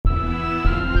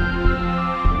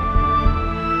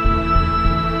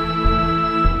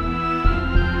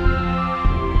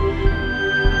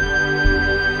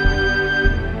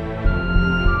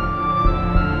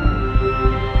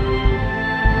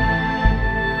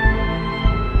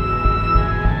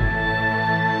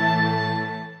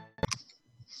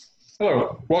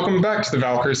Hello, welcome back to the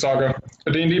Valkyrie Saga,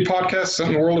 a D&D podcast set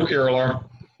in the world of Irolar.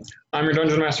 I'm your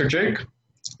Dungeon Master, Jake.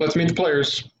 Let's meet the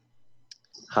players.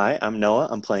 Hi, I'm Noah.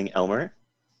 I'm playing Elmer.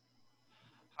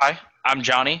 Hi, I'm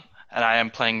Johnny, and I am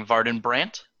playing Varden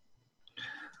Brandt.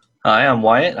 Hi, I'm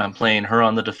Wyatt. I'm playing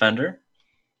Huron the Defender.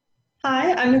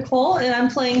 Hi, I'm Nicole, and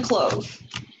I'm playing Clove.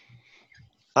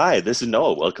 Hi, this is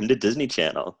Noah. Welcome to Disney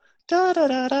Channel. Da, da,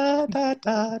 da, da, da,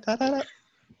 da, da, da.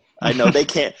 I know they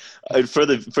can't. For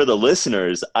the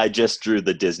listeners, I just drew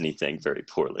the Disney thing very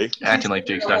poorly. Acting like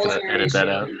Jake's not going to edit that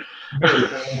out.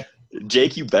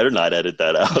 Jake, you better not edit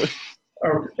that out.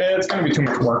 Oh, it's going to be too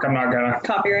much work. I'm not going to.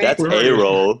 Copyright. That's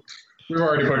A-roll. We've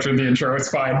already butchered the intro. It's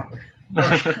fine.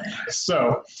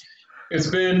 So, it's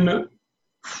been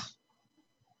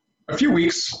a few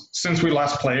weeks since we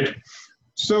last played.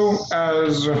 So,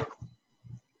 as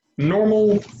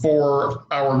normal for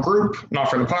our group, not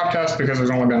for the podcast because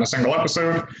there's only been a single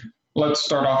episode, let's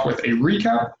start off with a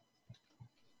recap.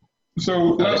 So,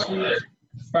 last week,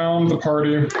 found the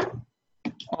party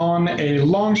on a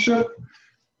longship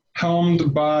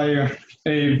helmed by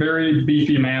a very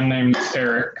beefy man named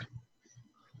Eric.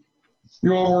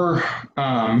 You all were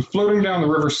floating down the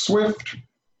River Swift.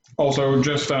 Also,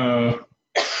 just a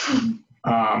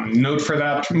note for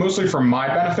that, mostly for my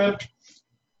benefit.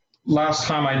 Last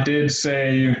time I did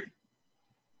say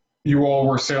you all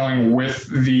were sailing with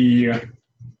the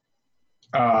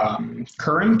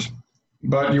current,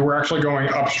 but you were actually going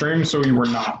upstream, so you were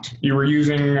not. You were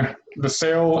using the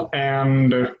sail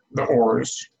and the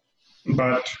oars,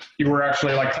 but you were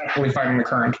actually technically fighting the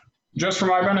current. Just for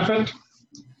my benefit,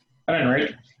 at any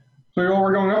rate. So you all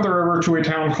were going up the river to a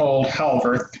town called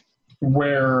Halverth,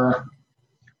 where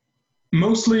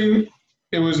mostly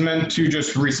it was meant to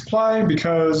just resupply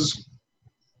because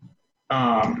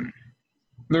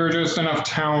there are just enough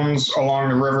towns along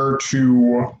the river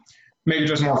to make it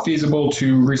just more feasible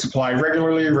to resupply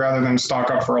regularly rather than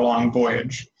stock up for a long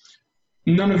voyage.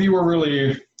 None of you are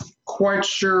really quite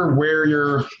sure where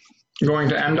you're going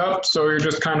to end up, so you're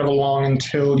just kind of along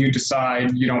until you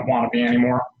decide you don't want to be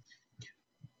anymore.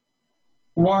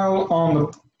 While on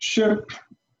the ship,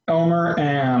 Elmer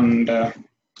and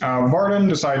Varden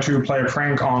decide to play a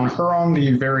prank on Huron,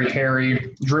 the very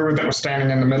hairy druid that was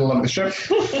standing in the middle of the ship.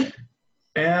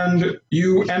 And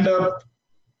you end up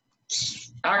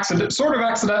sort of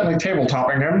accidentally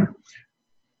table-topping him.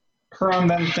 Huron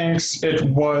then thinks it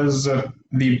was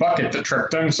the bucket that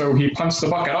tripped him, so he punts the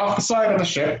bucket off the side of the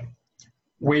ship,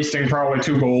 wasting probably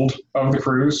 2 gold of the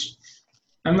crews.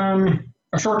 And then,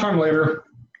 a short time later,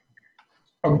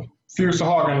 a few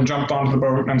Sahagin jumped onto the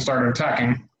boat and started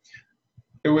attacking.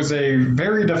 It was a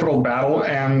very difficult battle,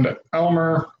 and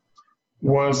Elmer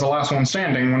was the last one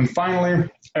standing when finally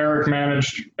Eric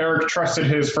trusted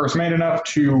his first mate enough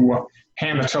to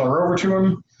hand the tiller over to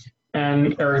him,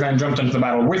 and Eric then jumped into the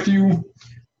battle with you.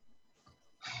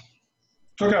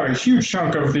 Took out a huge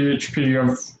chunk of the HP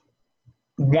of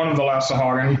one of the last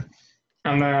Sahagin,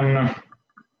 and then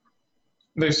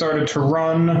they started to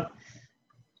run.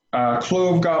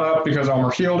 Clove got up because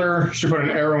Elmer healed her. She put an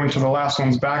arrow into the last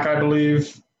one's back, I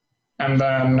believe. And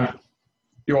then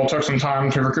you all took some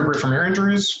time to recuperate from your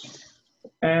injuries.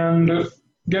 And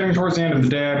getting towards the end of the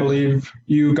day, I believe,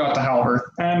 you got to Halverth.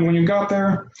 And when you got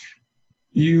there,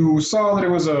 you saw that it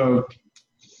was a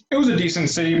decent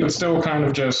city, but still kind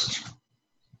of just,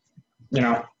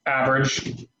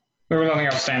 average. There was nothing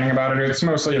outstanding about it. It's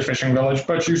mostly a fishing village,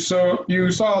 but you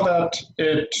saw that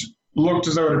it looked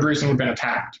as though it had recently been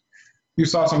attacked. You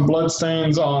saw some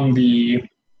bloodstains on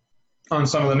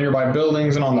some of the nearby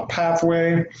buildings and on the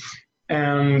pathway,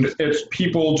 and its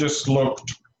people just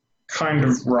looked kind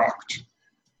of rocked.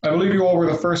 I believe you all were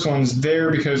the first ones there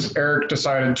because Eric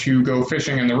decided to go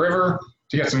fishing in the river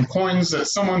to get some coins that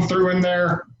someone threw in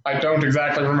there. I don't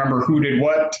exactly remember who did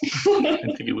what. I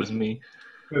think it was me.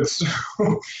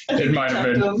 It might have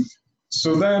been.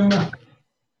 So then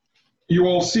you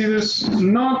all see this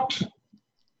not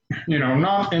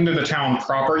into the town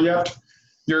proper yet.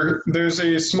 There's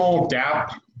a small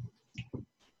gap,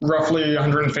 roughly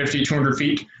 150, 200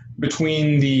 feet,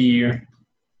 between the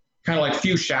kind of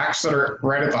few shacks that are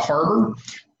right at the harbor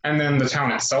and then the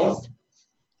town itself.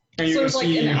 And you So can it's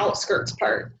see, in the outskirts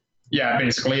part. Yeah,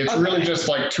 basically. It's Okay. really just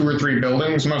 2 or 3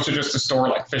 buildings, mostly just to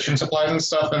store fishing supplies and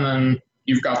stuff, and then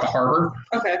you've got the harbor.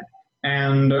 Okay.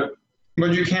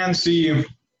 But you can see,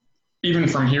 even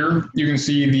from here, you can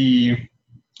see the,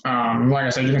 like I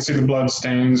said, you can see the blood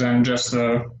stains and just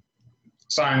the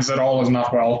signs that all is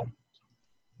not well.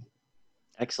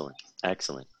 Excellent.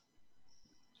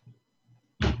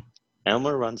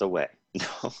 Elmer runs away.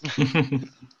 No.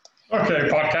 Okay,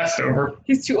 podcast over.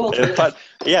 He's too old for this.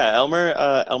 Yeah,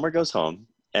 Elmer goes home,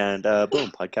 and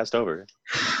boom, podcast over.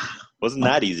 Wasn't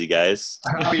that easy, guys?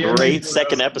 Happy ending Great for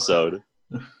second us. episode.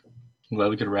 I'm glad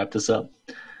we could wrap this up.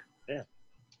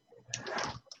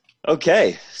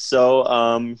 Okay, so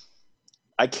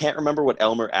I can't remember what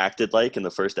Elmer acted like in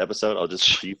the first episode. I'll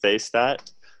just preface that.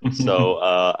 So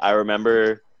I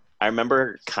remember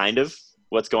kind of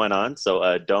what's going on.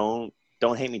 So don't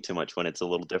hate me too much when it's a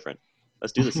little different.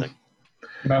 Let's do this thing.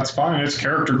 That's fine. It's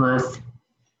character growth.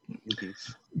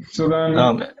 So then,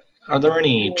 Are there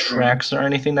any tracks or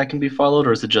anything that can be followed,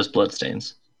 or is it just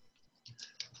bloodstains?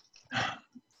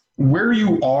 where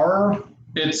you are,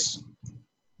 it's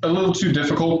a little too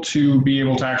difficult to be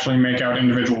able to actually make out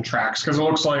individual tracks because it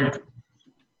looks like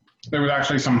there was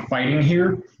actually some fighting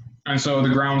here. And so the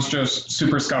ground's just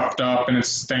super scuffed up and it's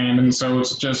stained. And so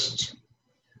it's just,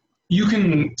 you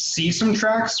can see some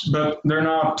tracks, but they're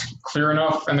not clear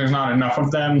enough and there's not enough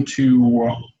of them to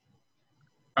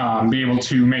be able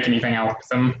to make anything out with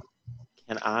them.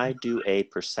 Can I do a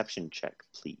perception check,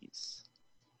 please?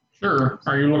 Sure.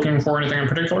 Are you looking for anything in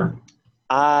particular?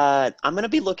 I'm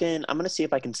gonna see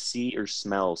if I can see or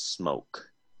smell smoke.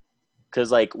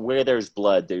 Cause like where there's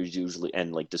blood, there's usually,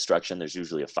 and like destruction, there's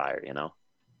usually a fire, you know?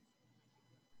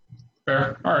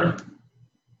 Fair. All right.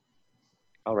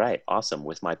 All right, awesome.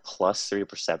 With my +3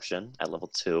 perception at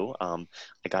level 2, I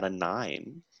got a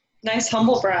 9. Nice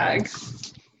humble brag.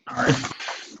 All right.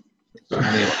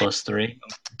 Only a +3.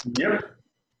 Yep.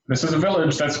 This is a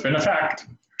village that's been attacked.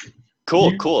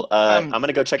 Cool. I'm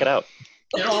gonna go check it out.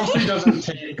 It honestly doesn't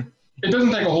take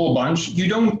a whole bunch. You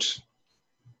don't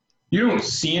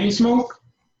see any smoke.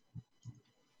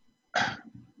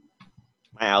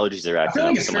 My allergies are acting feel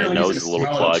like up, it's so my fairly nose easy is a to little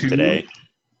smell it, clogged too. today.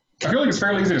 I feel like it's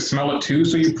fairly easy to smell it too,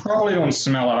 so you probably don't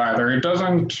smell it either. It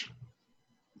doesn't.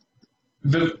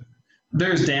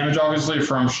 There's damage obviously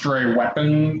from stray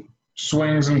weapon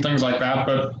swings and things like that,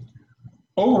 but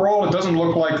overall it doesn't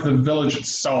look like the village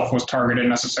itself was targeted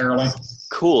necessarily.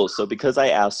 Cool. So because I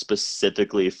asked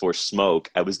specifically for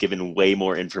smoke, I was given way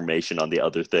more information on the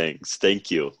other things. Thank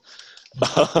you.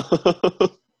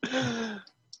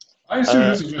 I assume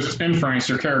this is just inference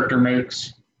your character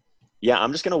makes. Yeah,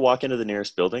 I'm just gonna walk into the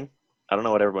nearest building. I don't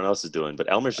know what everyone else is doing,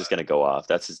 but Elmer's just gonna go off.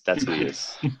 That's who he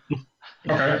is.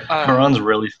 Okay. Karan's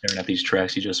really staring at these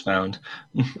tracks he just found.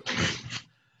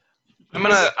 I'm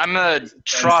gonna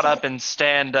trot up and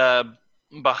stand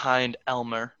behind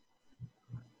Elmer.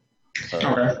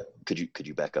 Okay. Could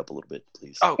you back up a little bit,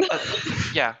 please? Oh,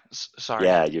 yeah. Sorry.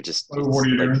 Yeah, you're just. What are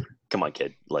you like, doing? Come on,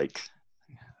 kid. Like,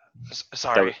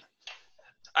 Sorry.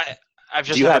 I've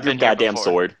just do you never have your been here goddamn before.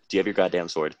 sword? Do you have your goddamn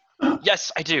sword?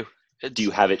 Yes, I do. Do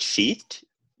you have it sheathed?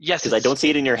 Yes. Because I don't see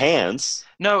it in your hands.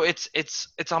 No, it's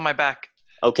on my back.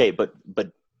 Okay, but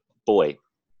boy,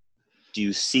 do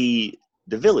you see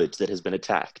the village that has been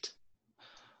attacked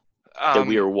that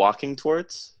we are walking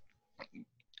towards?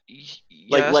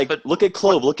 Yes, Like, but look at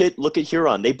Clove, look at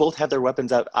Huron. They both have their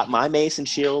weapons out. My mace and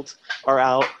shield are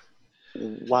out.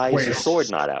 Why is your Wait.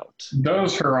 sword not out?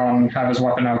 Does Huron have his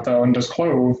weapon out though, and does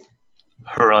Clove?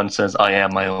 Huron says, "I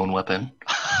am my own weapon."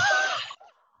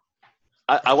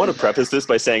 I want to preface this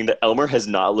by saying that Elmer has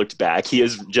not looked back. He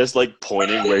is just like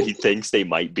pointing where he thinks they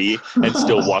might be and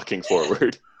still walking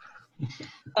forward.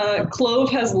 Clove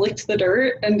has licked the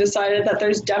dirt and decided that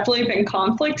there's definitely been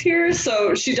conflict here,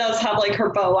 so she does have like her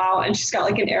bow out and she's got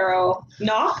like an arrow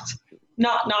not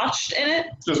notched in it.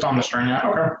 Just on the string, yeah.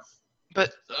 Okay.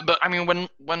 But I mean,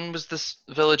 when was this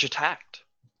village attacked?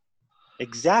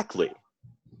 Exactly.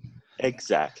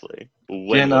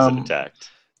 When was it attacked?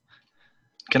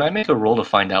 Can I make a roll to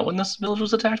find out when this village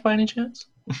was attacked by any chance?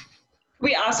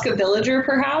 We ask a villager,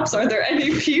 perhaps. Are there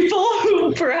any people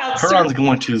who perhaps? Huron's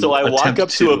going to. So I walk attempt up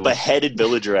to a beheaded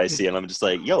villager I see, and I'm just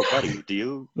like, "Yo, buddy, do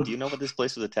you know what this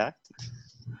place was attacked?"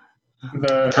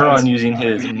 Huron, using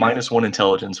his -1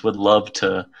 intelligence, would love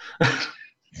to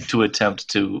to attempt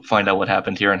to find out what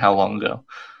happened here and how long ago.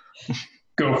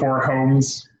 Go for it,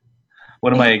 Holmes.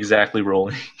 What am I exactly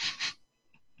rolling?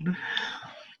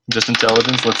 Just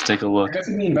intelligence? Let's take a I look. guess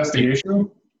in the investigation.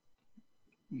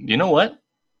 You know what?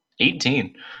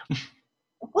 18.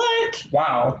 What?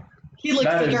 Wow. He licks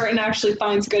That the is- dirt and actually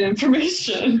finds good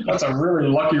information. That's a really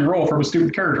lucky roll from a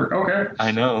stupid character. Okay.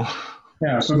 I know.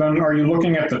 Yeah, so then are you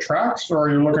looking at the tracks or are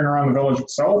you looking around the village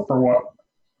itself or what?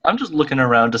 I'm just looking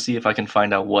around to see if I can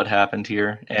find out what happened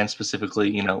here and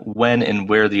specifically, when and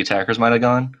where the attackers might have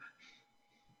gone.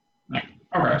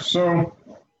 Okay, so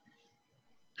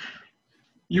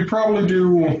you probably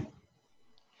do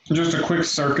just a quick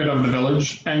circuit of the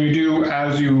village, and you do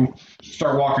as you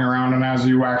start walking around and as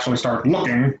you actually start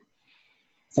looking,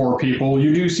 for people.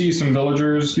 You do see some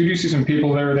villagers. You do see some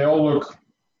people there. They all look,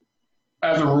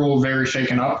 as a rule, very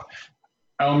shaken up.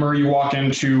 Elmer, you walk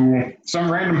into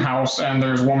some random house, and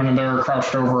there's a woman in there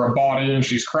crouched over a body, and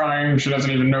she's crying. She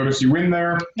doesn't even notice you in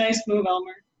there. Nice move,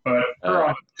 Elmer.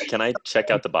 But Can I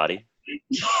check out the body?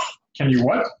 Can you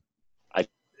what?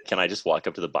 Can I just walk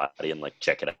up to the body and like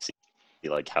check it out, see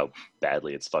like how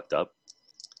badly it's fucked up?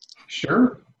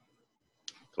 Sure.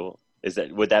 Cool.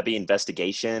 Would that be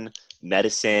investigation,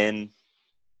 medicine?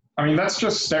 I mean, that's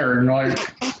just staring. Like,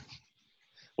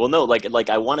 Well, no, like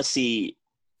I want to see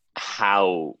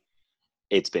how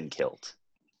it's been killed.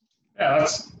 yeah,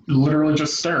 that's literally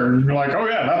just staring. You're like, oh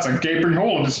yeah, that's a gaping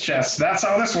hole in his chest. That's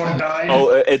how this one died. Oh,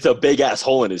 it's a big ass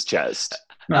hole in his chest.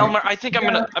 Elmer, I think I'm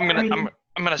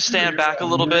gonna stand back a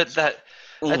little bit.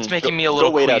 That's making me a little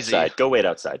Go wait queasy. outside. Go wait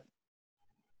outside.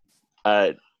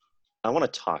 I want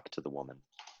to talk to the woman.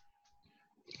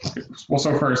 Well,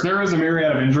 so first, there is a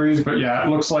myriad of injuries, but yeah, it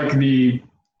looks like the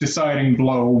deciding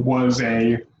blow was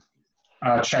a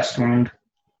chest wound.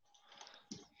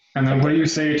 And then what do you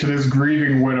say to this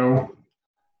grieving widow?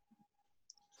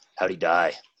 How'd he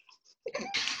die?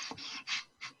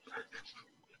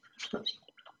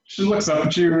 She looks up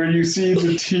at you, and you see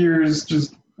the tears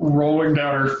just rolling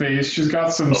down her face. She's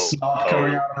got some snot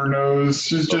coming out of her nose.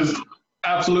 She's just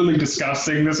absolutely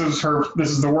disgusting. This is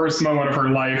the worst moment of her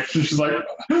life. And she's like,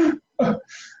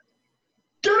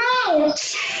 get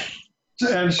out!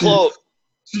 And Clove,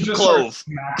 she just Clove, starts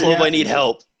smacking Clove, at I need you.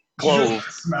 help. She's Clove.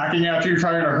 just smacking at you,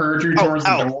 trying to hurt you towards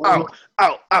the door.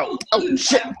 Ow,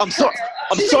 shit, I'm sorry,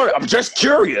 I'm just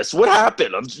curious. What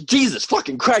happened? Jesus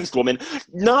fucking Christ, woman.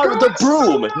 Not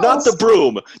the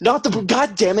broom,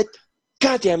 God damn it.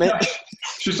 Yeah.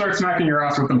 She starts smacking your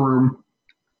ass with the broom.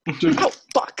 Just, Ow,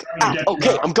 fuck. Ow,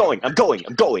 okay, I'm going.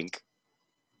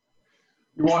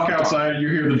 you walk outside, you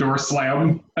hear the door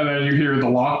slam, and then you hear the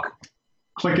lock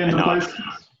click into place.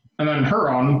 And then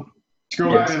Huron, to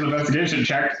go back to the investigation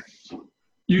check,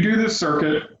 you do this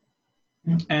circuit,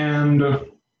 and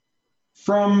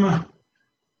from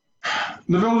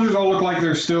the villagers all look like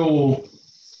they're still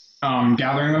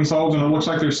gathering themselves, and it looks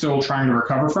like they're still trying to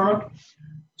recover from it.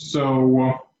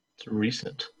 So It's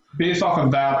recent. based off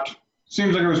of that,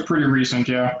 seems like it was pretty recent,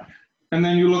 yeah. And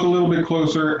then you look a little bit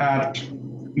closer at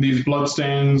these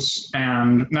bloodstains,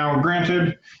 and now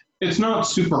granted, it's not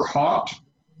super hot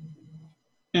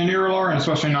in Irolar, and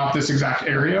especially not this exact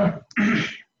area.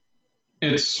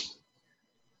 It's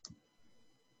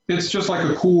just like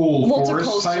a cool Well, it's a forest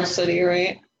coastal type. city,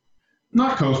 right?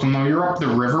 Not coastal, no. You're up the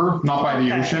river, not by the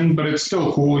Okay. ocean, but it's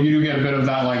still cool. You do get a bit of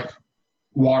that like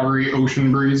watery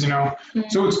ocean breeze, you know.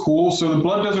 So it's cool. So the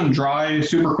blood doesn't dry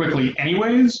super quickly,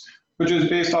 anyways. But just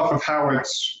based off of how it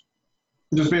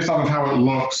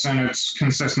looks and its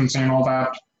consistency and all that,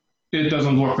 it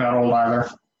doesn't look that old either.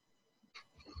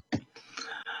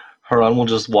 Haran will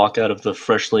just walk out of the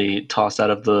freshly tossed out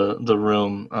of the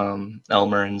room,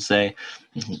 Elmer, and say,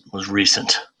 "It was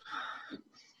recent."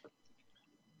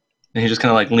 And he just kind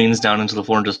of like leans down into the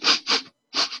floor and just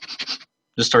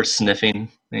starts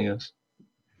sniffing. And he goes,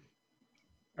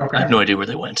 Okay. "I have no idea where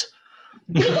they went."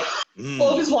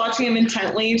 Clove is watching him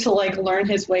intently to like learn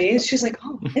his ways. She's like,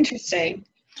 "Oh, interesting."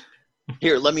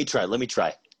 Here, let me try.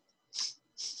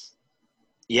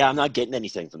 Yeah, I'm not getting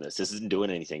anything from this. This isn't doing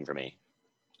anything for me.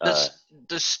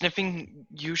 Does sniffing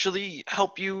usually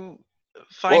help you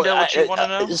find out what you want to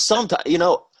know? Sometimes,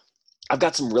 I've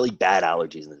got some really bad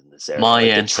allergies in this area. My Like,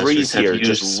 the ancestors trees have here used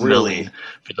just smelling really.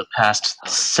 for the past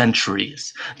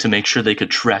centuries to make sure they could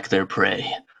track their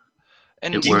prey.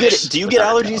 And It Do you works get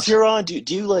without a allergies doubt. here on?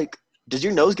 Do you like? Does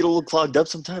your nose get a little clogged up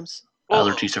sometimes?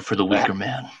 Allergies are for the weaker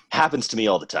man. Happens to me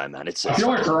all the time, man. It's I feel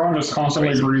like Huron just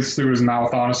constantly crazy. breathes through his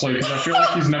mouth, honestly, because I feel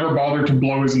like he's never bothered to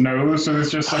blow his nose, so there's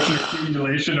just such an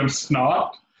accumulation of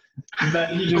snot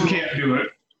that he just can't do it.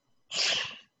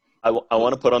 I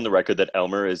want to put on the record that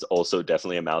Elmer is also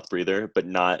definitely a mouth breather, but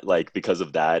not like because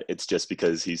of that. It's just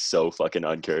because he's so fucking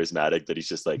uncharismatic that he's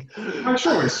just like. My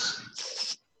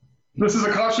choice. This is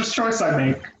a cautious choice I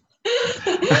make.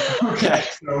 Okay,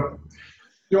 so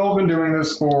you've all been doing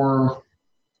this for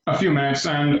a few minutes,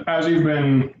 and as you've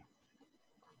been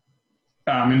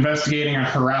investigating and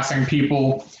harassing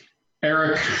people,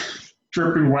 Eric,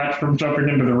 dripping wet from jumping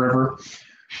into the river,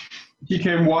 he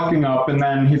came walking up, and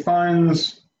then he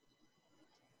finds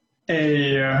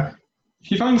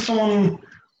someone,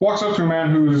 walks up to a man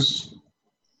who's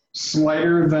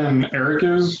slighter than Eric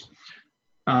is.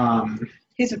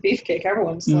 He's a beefcake.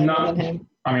 Everyone's slighter No. than him.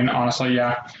 I mean, honestly,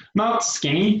 yeah. Not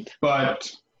skinny,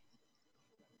 but,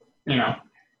 he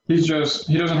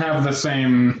doesn't have the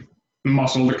same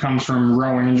muscle that comes from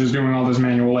rowing and just doing all this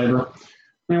manual labor.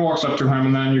 He walks up to him,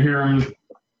 and then you hear him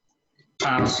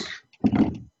ask,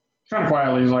 kind of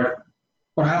quietly, he's like,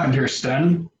 "What happened here,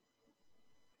 Sten?"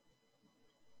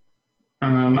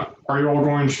 And then, are you all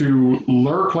going to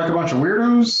lurk like a bunch of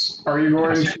weirdos? Are you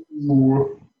going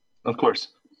to... Of course.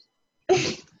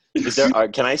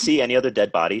 Can I see any other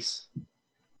dead bodies?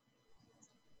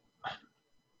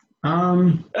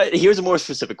 Here's a more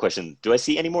specific question. Do I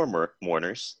see any more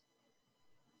mourners?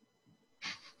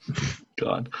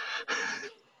 God.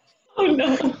 Oh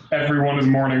no. Everyone is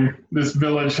mourning. This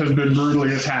village has been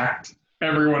brutally attacked.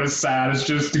 Everyone is sad. It's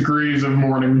just degrees of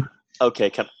mourning.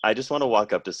 Okay, I just want to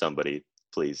walk up to somebody,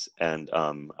 please, and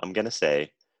I'm gonna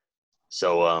say,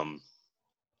 so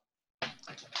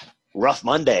rough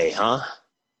Monday, huh?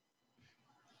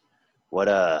 What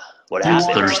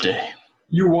happened? Thursday.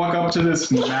 You walk up to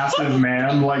this massive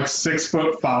man, like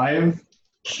 6'5".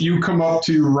 You come up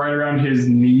to right around his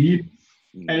knee,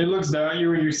 and he looks down at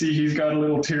you, and you see he's got a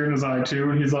little tear in his eye too,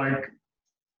 and he's like,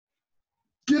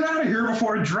 "Get out of here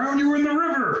before I drown you in the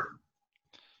river."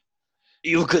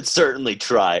 You could certainly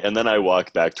try. And then I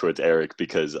walk back towards Eric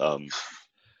because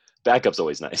backup's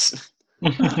always nice.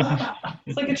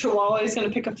 It's like a chihuahua. He's going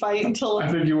to pick a fight until...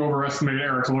 I think you overestimated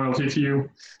Eric's loyalty to you.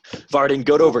 Varden,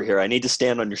 go over here. I need to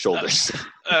stand on your shoulders.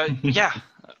 Yeah.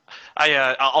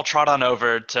 I'll trot on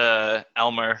over to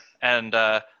Elmer, and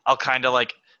I'll kind of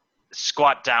like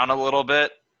squat down a little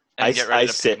bit and get ready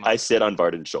to pick him up. I sit on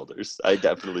Varden's shoulders. I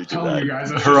definitely do that. You guys,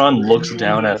 Huron looks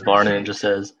down at Varden and just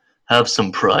says, "Have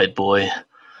some pride, boy."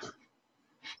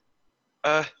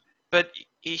 But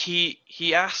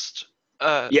he asked...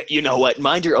 Yeah, you know what?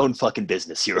 Mind your own fucking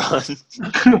business, Huron.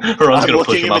 Huron's I'm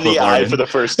looking him in the eye for the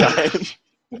first time.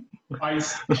 I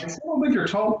still don't think you're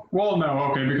tall. Well, no,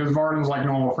 okay, because Varden's like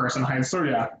normal person height, so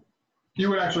yeah. You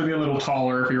would actually be a little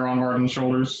taller if you're on Varden's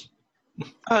shoulders.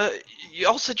 You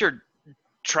all said you're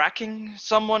tracking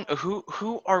someone?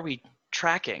 Who are we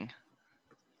tracking?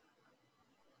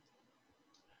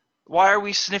 Why are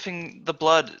we sniffing the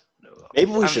blood?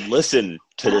 Maybe we should listen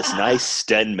to this nice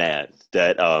Sten man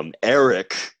that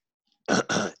Eric,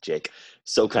 Jake,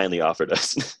 so kindly offered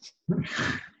us.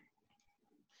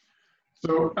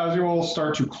 So as you all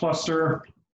start to cluster,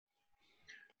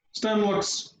 Sten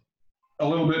looks a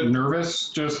little bit nervous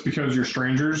just because you're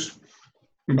strangers,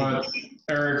 but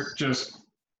Eric just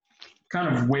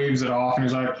kind of waves it off and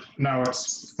he's like, "No,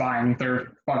 it's fine.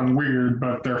 They're fucking weird,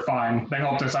 but they're fine. They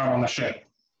helped us out on the ship."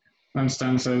 And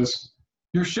Sten says,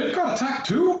 "Your ship got attacked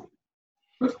too?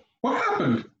 What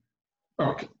happened?"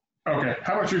 Okay.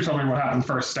 How about you tell me what happened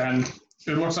first, Sten?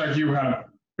 It looks like you had a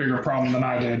bigger problem than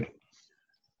I did.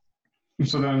 And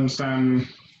so then Sten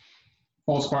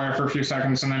falls quiet for a few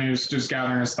seconds, and then he's just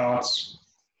gathering his thoughts.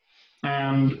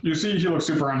 And you see he looks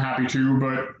super unhappy too,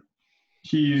 but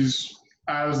he's,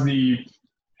 as the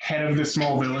head of this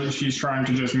small village, he's trying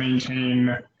to just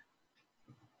maintain...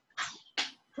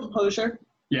 Composure.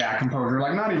 Yeah, composure.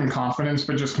 Like, not even confidence,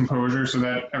 but just composure so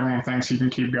that everyone thinks he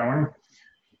can keep going.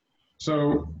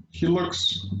 So he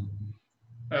looks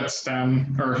at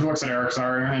Sten, or he looks at Eric,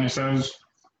 sorry, and he says,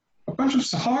 "A bunch of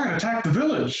Sahara attacked the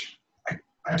village.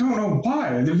 I don't know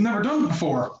why. They've never done it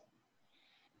before."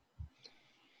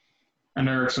 And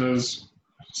Eric says,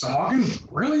 "Sahagin?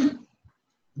 Really?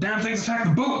 Damn things attacked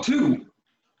the boat, too.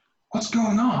 What's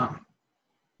going on?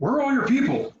 Where are all your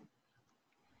people?"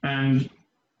 And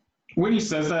when he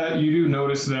says that, you do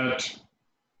notice that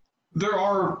there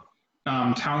are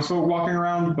townsfolk walking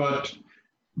around, but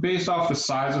based off the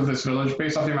size of this village,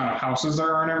 based off the amount of houses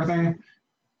there are and everything,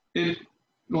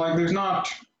 there's not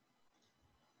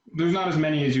as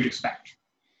many as you'd expect.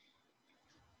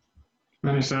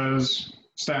 And then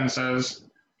Sten says,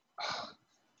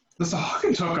 "The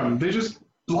Sahagin took them. They just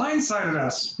blindsided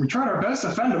us. We tried our best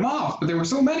to fend them off, but there were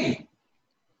so many.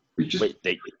 Wait,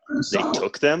 they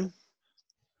took them?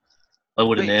 Why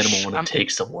would an animal want to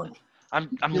take someone? I'm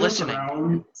listening.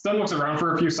 Sten looks around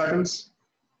for a few seconds,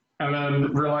 and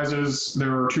then realizes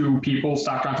there are two people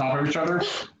stacked on top of each other,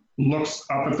 looks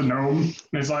up at the gnome,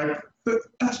 and is like,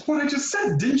 "That's what I just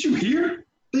said. Didn't you hear?"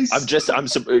 I'm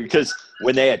because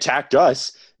when they attacked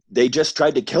us, they just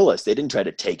tried to kill us. They didn't try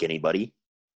to take anybody.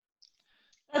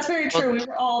 That's very true. We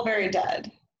were all very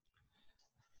dead.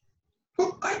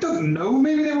 Well, I don't know.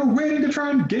 Maybe they were waiting to try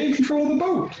and gain control of the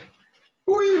boat.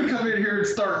 Who are you to come in here and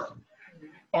start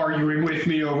arguing with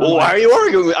me over... Well, why are you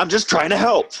arguing? I'm just trying to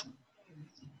help.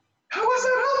 How is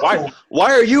that helpful?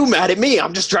 Why are you mad at me?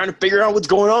 I'm just trying to figure out what's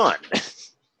going on.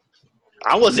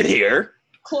 I wasn't here.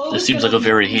 This seems like a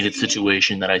very heated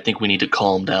situation that I think we need to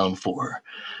calm down for.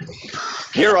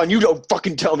 Huron, you don't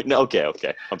fucking tell me. No,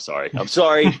 okay. I'm sorry. I'm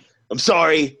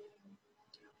sorry.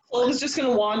 Clove is just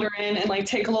gonna wander in and like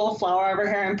take a little flower out of her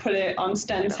hair and put it on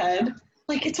Sten's head.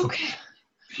 Like, it's okay.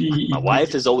 My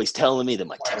wife is always telling me that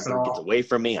my temper gets away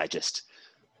from me. I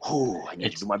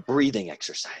need to do my breathing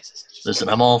exercises. Listen,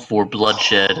 I'm all for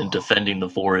bloodshed and defending the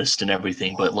forest and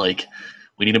everything, but like,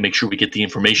 we need to make sure we get the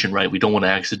information right. We don't want to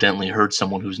accidentally hurt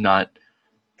someone who's not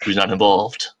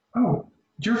involved. Oh,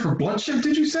 you're for bloodshed,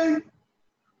 did you say?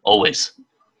 Always.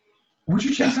 Would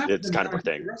you chase after it's kind of a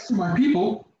thing. the rest of my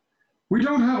people? We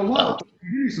don't have a lot. But we can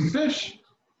give you some fish.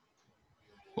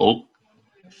 Oh,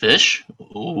 fish?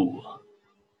 Ooh.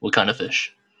 What kind of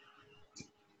fish?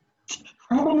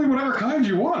 Probably whatever kind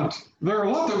you want. There are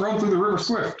a lot that run through the River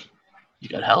Swift. You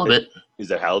got halibut? Is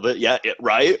there halibut? Yeah,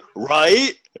 right? Well,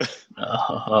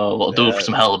 do it for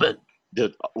some halibut.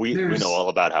 We know all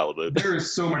about halibut. There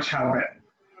is so much halibut.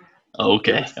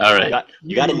 Okay, all right.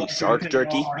 You got any shark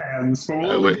jerky? Hands, but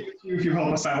we'll give it to you if you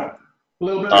help us out. A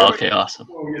little bit. Okay, awesome.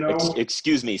 You know?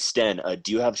 Excuse me, Sten.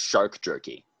 Do you have shark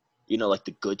jerky? You know, like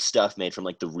the good stuff made from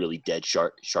like the really dead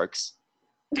sharks.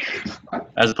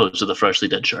 As opposed to the freshly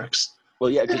dead sharks. Well,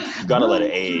 yeah, 'cause you gotta let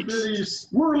it age.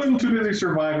 We're a little too busy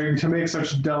surviving to make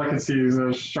such delicacies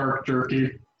as shark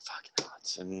jerky. Fucking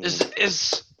nuts.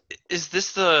 Is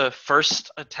this the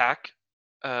first attack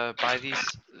by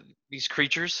these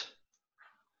creatures?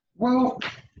 Well,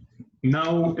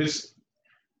 no,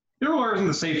 Irolar isn't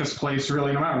the safest place,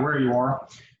 really, no matter where you are.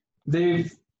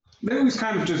 They always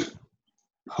kind of just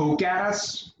poke at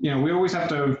us. You know, we always have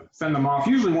to fend them off,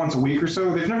 usually once a week or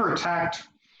so. They've never attacked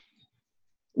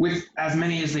with as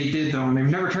many as they did, though, and they've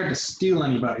never tried to steal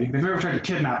anybody. They've never tried to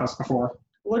kidnap us before.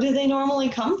 What do they normally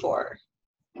come for?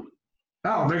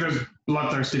 Oh, they're just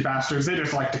bloodthirsty bastards. They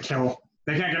just like to kill.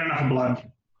 They can't get enough of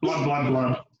blood.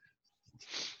 Blood.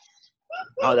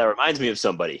 Oh, that reminds me of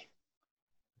somebody.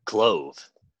 Clove.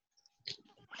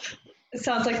 It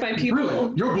sounds like my people.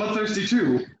 Really? You're bloodthirsty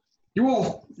too. You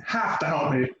all have to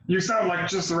help me. You sound like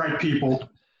just the right people.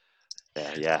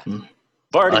 Yeah.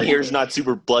 Varden here's not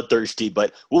super bloodthirsty,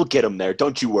 but we'll get him there.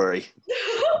 Don't you worry.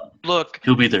 Look,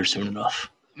 He'll be there soon enough.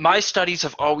 my studies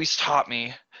have always taught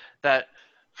me that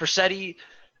Forseti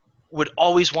would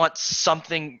always want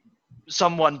someone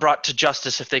brought to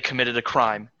justice if they committed a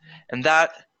crime. And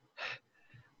that...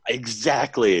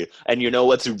 Exactly. And you know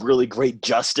what's a really great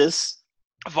justice?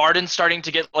 Varden's starting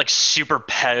to get like super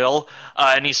pale,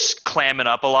 and he's clamming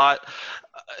up a lot.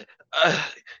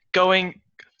 Going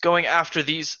after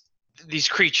these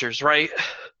creatures, right?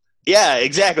 Yeah,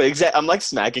 exactly. I'm like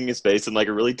smacking his face in like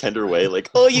a really tender way, like,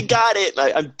 "Oh, you got it!"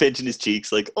 And I'm pinching his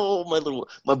cheeks, like, "Oh,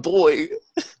 my boy."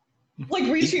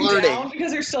 Like reaching down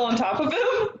because you're still on top of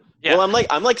him. Yeah. Well,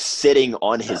 I'm like sitting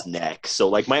on his neck, so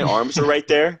like my arms are right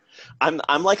there.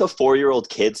 I'm like a 4-year-old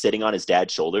kid sitting on his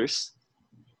dad's shoulders.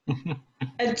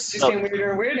 It's just getting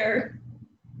weirder and weirder.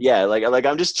 Yeah, like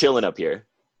I'm just chilling up here.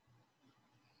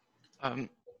 I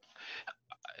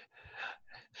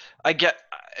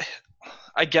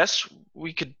guess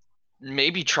we could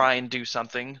maybe try and do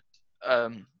something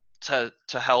to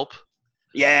help.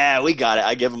 Yeah, we got it.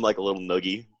 I give him like a little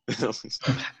noogie.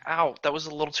 Ow, that was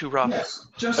a little too rough. Yes,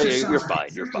 You're fine.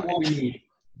 You're fine. What we need.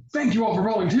 Thank you all for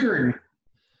volunteering.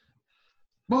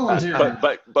 Volunteering.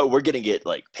 But we're gonna get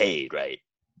like paid, right?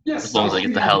 Yes. As long as I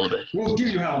get the halibut. We'll give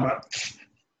you halibut.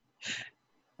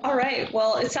 All right.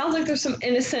 Well, it sounds like there's some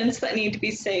innocents that need to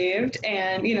be saved,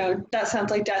 and that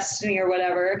sounds like destiny or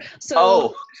whatever.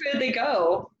 So where did they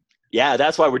go? Yeah,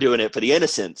 that's why we're doing it, for the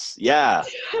innocents. Yeah.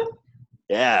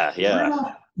 Yeah.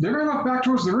 They ran off back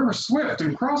towards the River Swift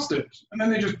and crossed it, and then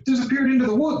they just disappeared into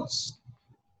the woods.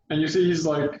 And you see he's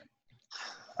like,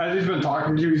 as he's been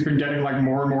talking to you, he's been getting like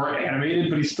more and more animated,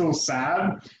 but he's still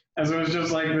sad. And so it's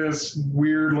just like this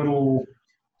weird little,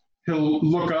 he'll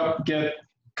look up, get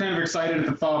kind of excited at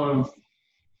the thought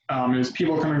of his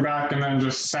people coming back, and then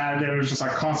just sad again. It's just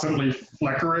like constantly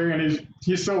flickering, and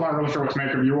he's still not really sure what to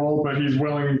make of you all, but he's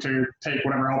willing to take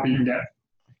whatever help he can get.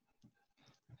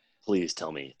 Please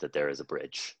tell me that there is a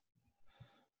bridge.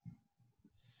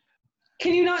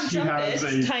 Can you not jump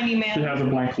this, tiny man? He has a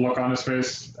blank look on his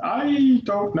face. I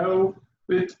don't know.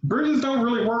 Bridges don't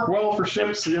really work well for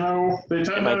ships, They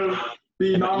tend to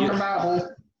be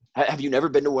non-compatible. Have you never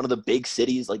been to one of the big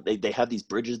cities? Like they have these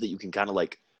bridges that you can kind of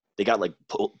like, they got like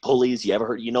pulleys. You ever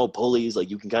heard, pulleys?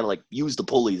 Like you can kind of like use the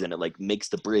pulleys and it like makes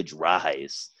the bridge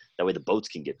rise. That way the boats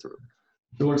can get through.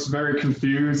 He looks very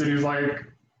confused and he's like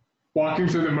walking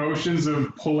through the motions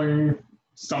of pulling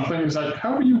something. He's like,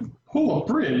 how do you pull a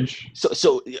bridge?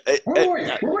 Wait,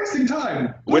 we're wasting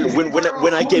time.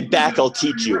 When I get back, I'll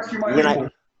teach you.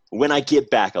 When I get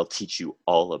back, I'll teach you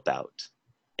all about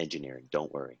engineering.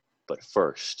 Don't worry. But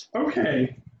first,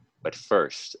 okay. But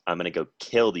first, I'm going to go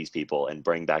kill these people and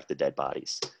bring back the dead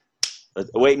bodies.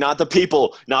 Wait, not the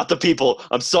people. Not the people.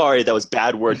 I'm sorry. That was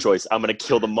bad word choice. I'm going to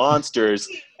kill the monsters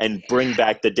and bring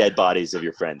back the dead bodies of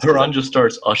your friends. Huron just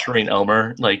starts ushering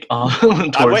Elmer like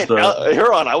towards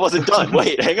Huron, I wasn't done.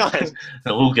 Wait, hang on.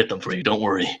 No, we'll get them for you. Don't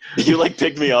worry. You like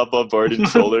picked me up on Varden's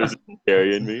shoulders and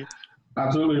carrying me.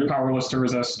 Absolutely powerless to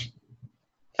resist.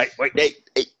 Hey.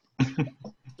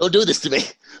 Don't do this to me.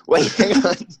 Wait, hang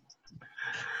on.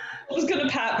 I was gonna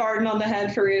pat Varden on the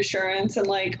head for reassurance and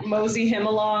like mosey him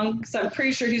along because I'm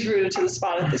pretty sure he's rooted to the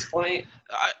spot at this point.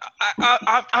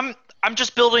 I'm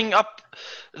just building up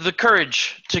the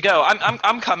courage to go.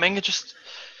 I'm coming.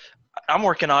 I'm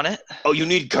working on it. Oh, you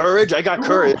need courage? I got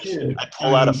courage. Kid. I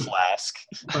pull out a flask.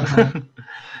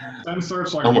 Then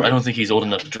starts like. Elmer, I don't think he's old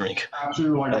enough to drink.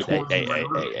 After, like,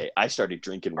 Hey. I started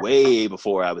drinking way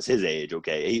before I was his age,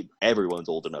 okay? Everyone's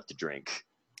old enough to drink.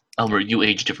 Elmer, you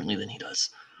age differently than he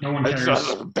does. No one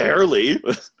cares. Barely.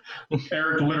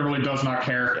 Eric literally does not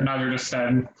care. Neither does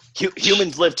Sten.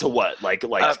 Humans live to what? Like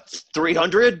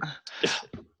 300?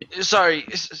 Sorry,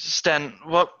 Sten.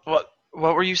 What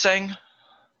were you saying?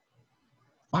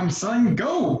 I'm saying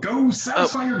go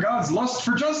satisfy your god's lust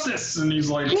for justice. And he's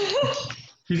like,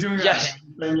 he's doing that Yes.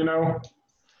 thing, you know?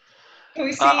 Can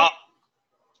we see?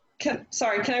 Can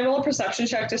I roll a perception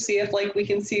check to see if like we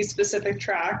can see specific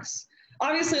tracks?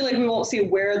 Obviously, like we won't see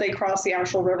where they cross the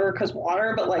actual river because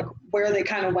water, but like where they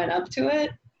kind of went up to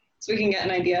it, so we can get an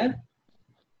idea.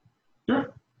 Yeah.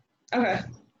 Okay.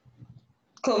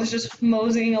 Clove's just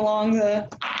moseying along the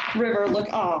river. Look,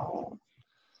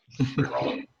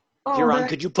 Huron,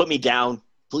 could you put me down,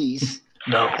 please?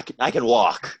 No. I can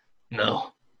walk.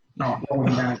 No. No, roll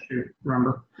advantage too,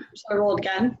 remember? So I roll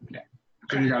again.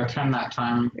 So you got a 10 that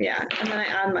time. Yeah, and then I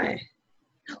add my.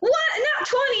 What? Not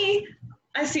 20.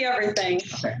 I see everything.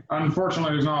 Okay.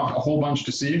 Unfortunately, there's not a whole bunch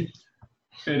to see.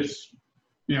 It's,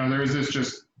 there's this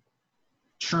just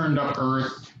churned up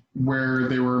earth where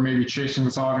they were maybe chasing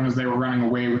the Sagan as they were running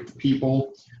away with the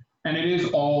people. And it is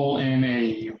all in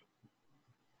a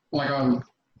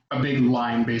big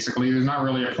line, basically. There's not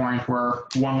really a point where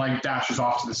one leg dashes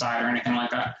off to the side or anything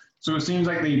like that. So it seems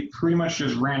like they pretty much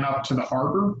just ran up to the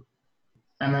harbor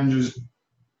and then just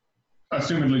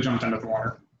assumedly jumped into the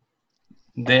water.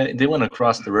 They went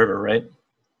across the river, right?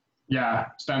 Yeah,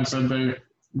 Sten said they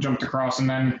jumped across and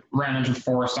then ran into the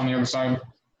forest on the other side.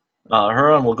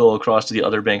 Huron will go across to the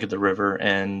other bank of the river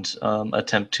and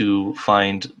attempt to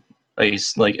find a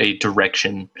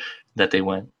direction that they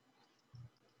went.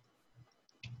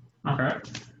 Okay.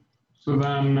 So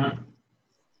then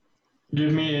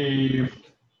give me a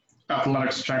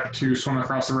athletics check to swim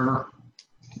across the river.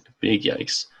 Big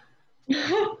yikes.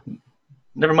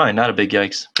 Never mind, not a big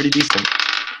yikes. Pretty decent.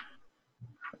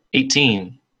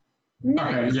 18.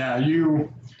 Okay, yeah,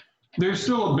 there's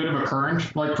still a bit of a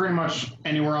current. Like pretty much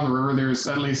anywhere on the river there's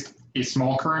at least a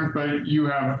small current, but you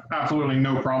have absolutely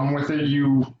no problem with it.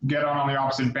 You get on the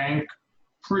opposite bank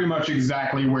pretty much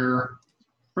exactly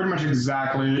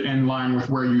in line with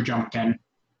where you jumped in.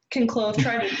 Can Clove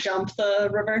try to jump the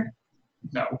river?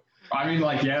 No. I mean,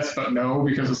 yes, but no,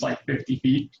 because it's like 50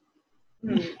 feet,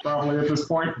 probably at this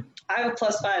point. I have a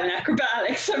 +5 in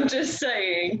acrobatics, I'm just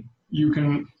saying. You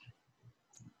can,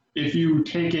 if you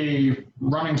take a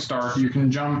running start, you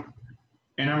can jump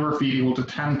a number of feet equal to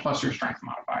 10 plus your strength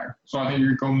modifier. So I think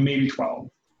you go maybe 12.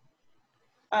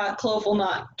 Clove will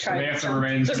not try to jump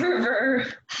remains. the river.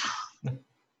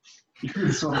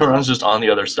 Huron's just on the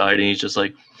other side, and he's just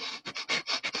like...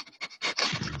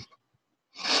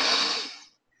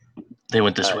 They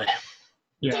went this way.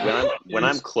 Yeah. When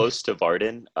I'm close to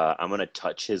Varden, I'm going to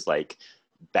touch his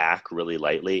back really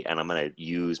lightly, and I'm going to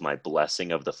use my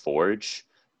Blessing of the Forge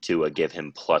to give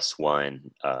him +1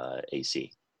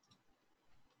 AC.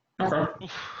 Okay.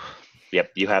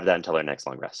 Yep, you have that until our next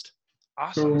long rest.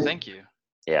 Awesome, So- thank you.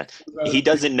 Yeah, he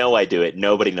doesn't know I do it.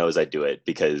 Nobody knows I do it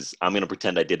because I'm going to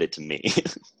pretend I did it to me.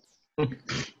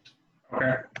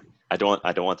 Okay. I don't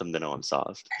want them to know I'm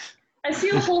soft. I see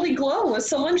a holy glow. Was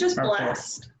someone just Okay.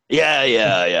 blessed? Yeah.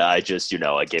 I just,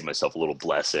 I gave myself a little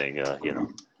blessing,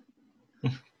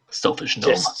 Selfish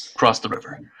gnome. Just- Cross the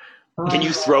river. Can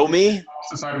you throw me?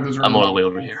 Opposite side of this I'm all the river. way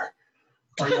over here.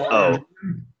 Are you Oh.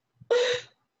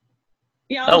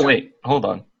 Yeah. Oh, wait. Hold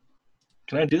on.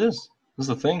 Can I do this? This is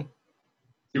the thing.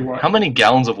 Do what? How many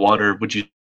gallons of water would you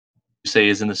say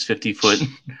is in this 50-foot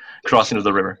crossing of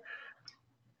the river?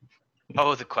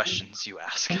 Oh, the questions you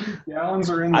ask. How many gallons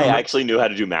are in the I actually knew how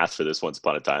to do math for this once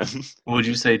upon a time. Would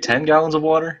you say 10 gallons of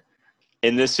water?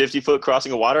 In this 50-foot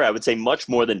crossing of water, I would say much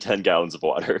more than 10 gallons of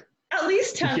water. At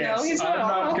least 10, though. Yes, He's I'm not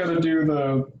not awful. going to do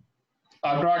the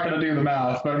I'm not going to do the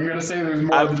math, but I'm going to say there's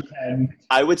more than 10.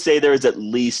 I would say there's at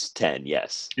least 10,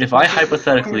 yes. If I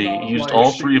hypothetically used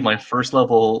all 3 of my first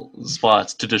level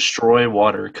spots to destroy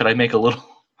water, could I make a little?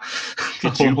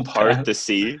 Could you part the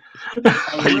sea?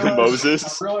 Are you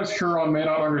Moses? I realize Huron may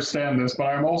not understand this, but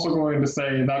I'm also going to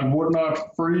say that would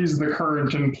not freeze the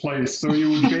current in place, so you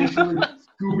would basically be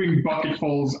scooping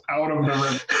bucketfuls out of the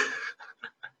river.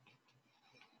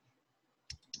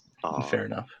 Fair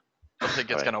enough. I don't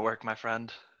think it's gonna work, my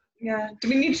friend. Yeah. Do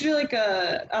we need to do like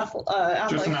a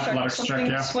Just an athletics or check, something?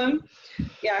 yeah. Swim?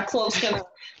 Yeah, Clove's gonna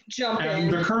jump And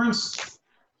in. the currents...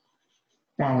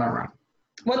 Well, never mind.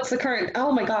 What's the current?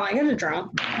 Oh my god, I'm gonna drown.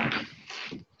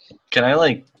 Can I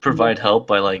like provide help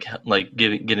by like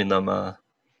getting them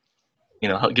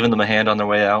giving them a hand on their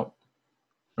way out,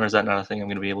 or is that not a thing I'm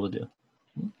going to be able to do?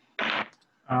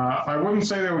 I wouldn't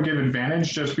say that would give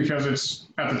advantage just because it's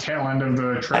at the tail end of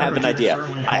the trip. I have an idea.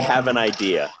 I have an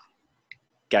idea. idea.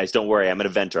 Guys, don't worry. I'm an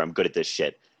inventor. I'm good at this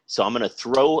shit. So I'm going to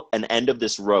throw an end of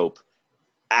this rope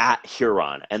at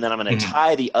Huron, and then I'm going to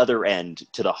tie the other end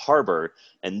to the harbor,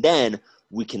 and then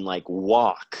we can like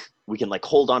walk. We can like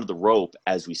hold onto the rope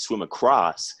as we swim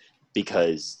across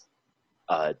because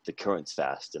the current's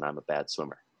fast and I'm a bad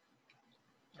swimmer.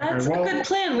 That's a good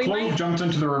plan. We Clove might. jumped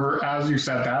into the river as you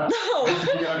said that. No.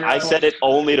 I said it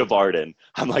only to Varden.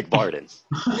 I'm like, Varden.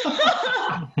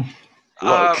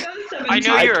 Look, I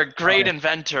know you're a great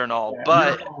inventor and all,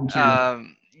 but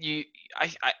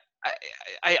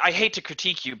I hate to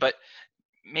critique you, but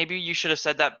maybe you should have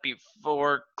said that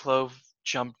before Clove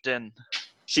jumped in.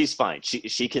 she's fine.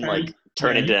 She can like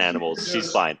turn into animals.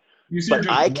 She's fine. You see But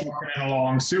her I just can- walking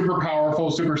along, super powerful,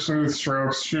 super smooth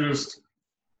strokes. She just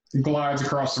glides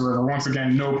across the river. Once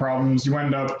again, no problems. You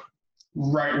end up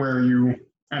right in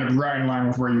line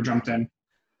with where you jumped in.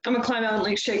 I'm gonna climb out and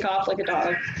like shake off like a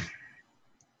dog.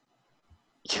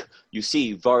 You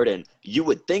see, Varden, you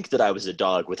would think that I was a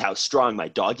dog with how strong my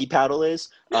doggy paddle is,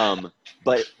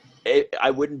 but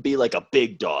I wouldn't be like a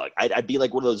big dog. I'd be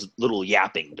like one of those little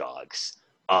yapping dogs.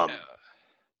 I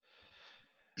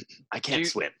can't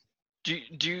swim. Do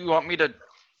you want me to?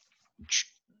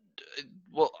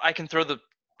 Well, I can throw the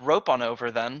rope on over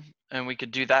then, and we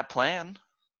could do that plan.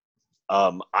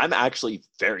 I'm actually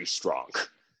very strong,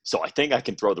 so I think I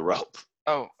can throw the rope.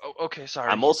 Oh, okay. Sorry.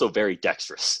 I'm also very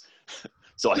dexterous,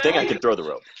 so I think I can throw the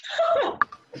rope.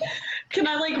 Can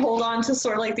I like hold on to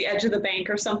sort of like the edge of the bank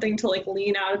or something to like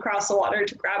lean out across the water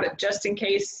to grab it just in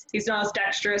case he's not as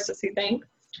dexterous as he thinks?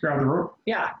 Grab the rope?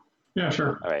 Yeah. Yeah,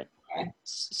 sure. All right. Okay.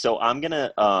 So I'm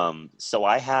gonna so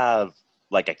I have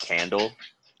like a candle.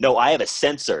 No, I have a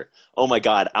sensor. Oh my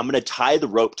god, I'm gonna tie the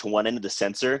rope to one end of the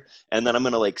sensor, and then I'm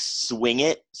gonna like swing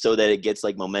it so that it gets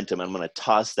like momentum. I'm gonna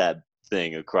toss that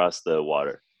thing across the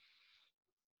water.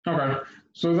 Okay.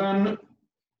 So then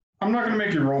I'm not going to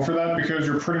make you roll for that because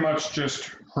you're pretty much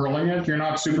just hurling it. You're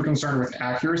not super concerned with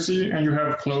accuracy, and you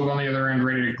have Clove on the other end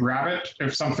ready to grab it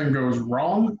if something goes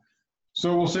wrong.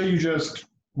 So we'll say you just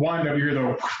wind up, you hear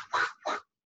the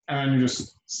and then you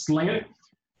just sling it.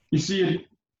 You see it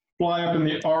fly up in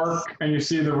the arc, and you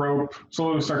see the rope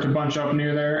slowly start to bunch up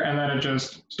near there, and then it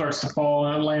just starts to fall,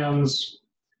 and it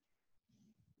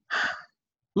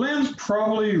lands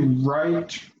probably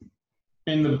right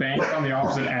in the bank on the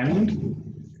opposite end.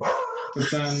 But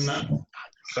then,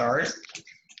 sorry.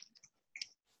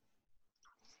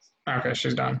 Okay,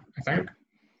 she's done, I think.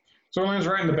 So it lands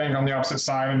right in the bank on the opposite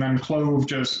side, and then Clove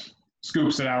just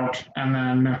scoops it out, and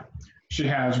then she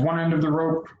has one end of the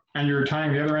rope, and you're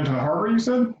tying the other end to the harbor, you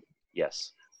said?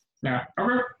 Yes. Yeah,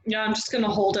 okay. Yeah, I'm just gonna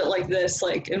hold it like this,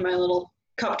 like in my little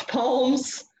cupped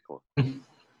palms.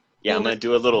 Yeah, I'm gonna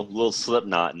do a little slip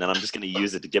knot, and then I'm just gonna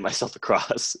use it to get myself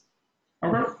across.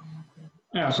 Okay.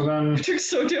 Yeah, so then, It took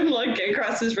so damn long to get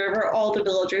across this river. All the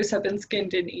villagers have been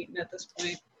skinned and eaten at this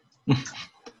point.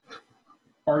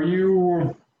 are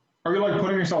you like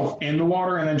putting yourself in the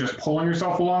water and then just pulling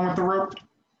yourself along with the rope?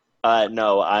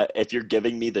 No, if you're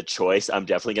giving me the choice, I'm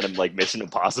definitely gonna like Mission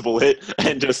Impossible it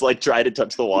and just like try to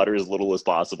touch the water as little as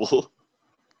possible.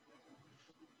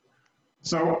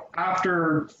 So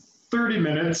after 30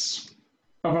 minutes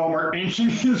of Elmer inching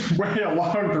his way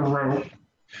along the rope,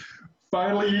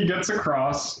 finally he gets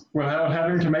across without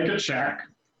having to make a check.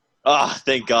 Ah,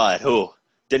 thank God. Ooh,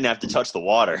 didn't have to touch the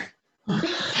water.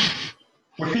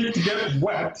 Wait to get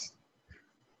wet.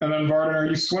 And then Varden, are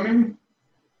you swimming?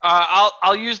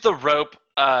 I'll use the rope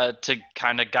to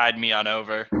kind of guide me on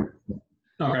over.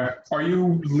 Okay. Are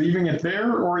you leaving it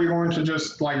there, or are you going to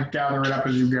just like gather it up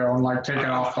as you go and like take it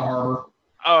off the harbor?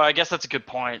 Oh, I guess that's a good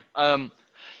point.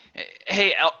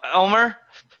 Hey, Elmer,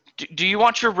 do you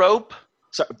want your rope?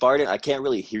 Sorry, Varden, I can't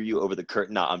really hear you over the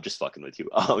curtain. No, I'm just fucking with you.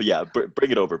 Oh, yeah,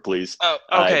 bring it over, please. Oh,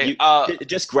 okay.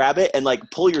 Just grab it and, like,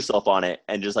 pull yourself on it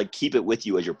and just, like, keep it with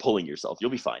you as you're pulling yourself.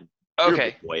 You'll be fine. You're a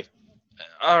Okay. big boy.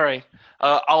 All right.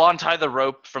 I'll untie the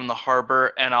rope from the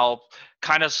harbor, and I'll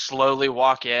kind of slowly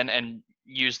walk in and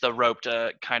use the rope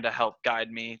to kind of help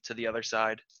guide me to the other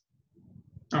side.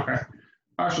 Okay.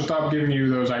 I should stop giving you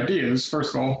those ideas,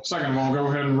 first of all. Second of all, go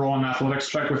ahead and roll an athletics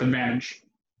check with advantage.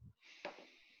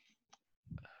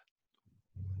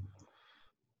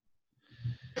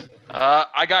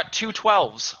 I got 2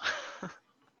 12s.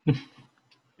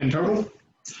 In total?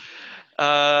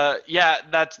 Yeah,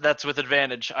 that's with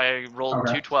advantage. I rolled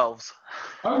Okay. 2 12s.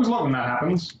 I always love when that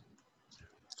happens.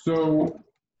 So,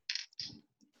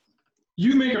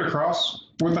 you make it across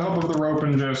with the help of the rope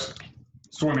and just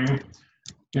swimming.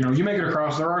 You know, you make it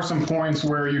across. There are some points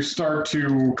where you start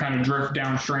to kind of drift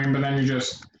downstream, but then you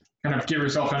just kind of give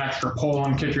yourself an extra pull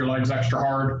and kick your legs extra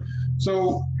hard.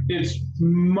 So it's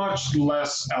much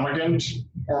less elegant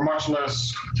or much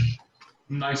less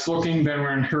nice looking than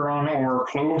when Huron or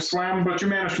Clove swam, but you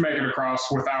manage to make it across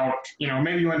without, you know,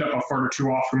 maybe you end up a foot or two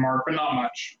off the mark, but not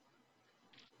much.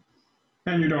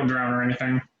 And you don't drown or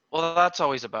anything. Well, that's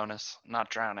always a bonus, not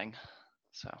drowning.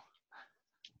 So.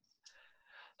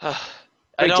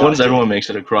 I don't. Once everyone makes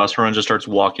it across, Huron just starts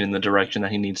walking in the direction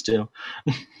that he needs to.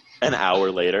 An hour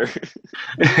later.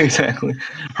 Exactly.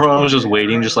 Huron was just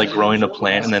waiting, just like growing a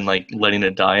plant and then like letting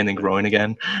it die and then growing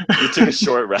again. You took a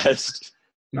short rest.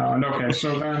 No, and okay,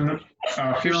 so then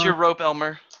Here's your rope,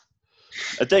 Elmer.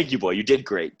 Thank you, boy. You did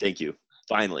great. Thank you.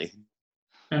 Finally.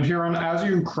 And Huron, as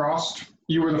you crossed,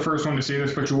 you were the first one to see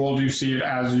this, but you all do see it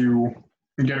as you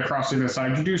get across to this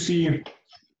side. You do see,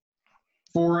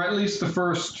 for at least the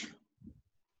first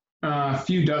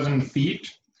few dozen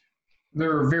feet,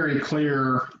 there are very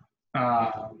clear,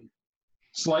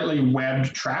 slightly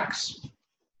webbed tracks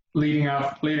leading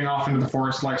off into the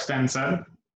forest, like Sten said.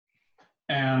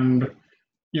 And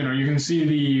you know, you can see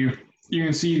the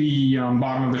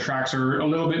bottom of the tracks are a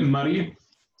little bit muddy,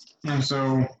 and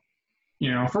so,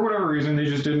 you know, for whatever reason, they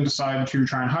just didn't decide to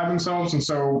try and hide themselves. And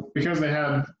so, because they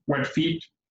had wet feet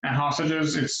and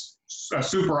hostages, it's a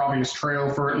super obvious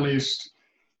trail for at least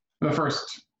the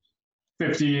first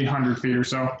 50, 100 feet or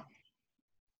so.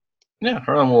 Yeah,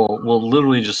 Huron will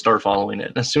literally just start following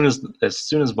it as soon as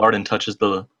Varden touches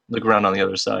the ground on the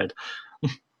other side.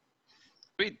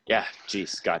 Yeah,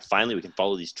 geez, God, finally we can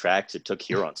follow these tracks. It took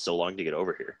Huron so long to get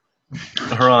over here.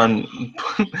 Huron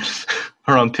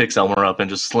picks Elmer up and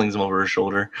just slings him over his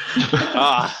shoulder.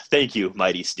 Thank you,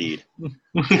 mighty steed.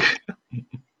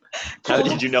 How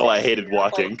did you know I hated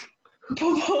walking?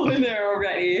 Popo in there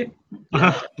already.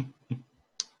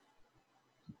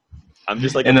 I'm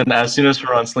just like, and then as soon as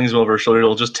Huron slings him over his shoulder,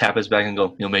 he'll just tap his back and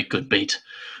go, "You'll make good bait."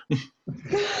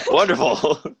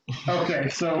 Wonderful. Okay,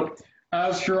 so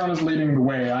as Huron is leading the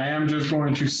way, I am just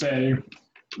going to say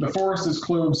the forest is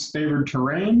Clove's favored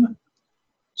terrain,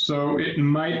 so it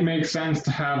might make sense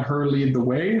to have her lead the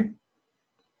way.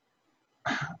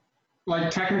 Like,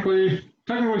 technically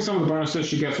some of the bonuses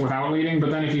she gets without leading, but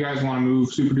then if you guys want to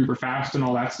move super duper fast and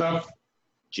all that stuff,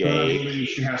 Jay,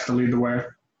 she has to lead the way.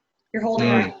 You're holding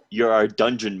her. You're our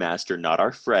dungeon master, not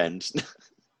our friend.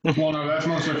 Well, no, that's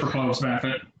mostly for Clove's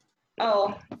benefit.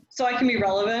 Oh, so I can be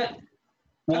relevant?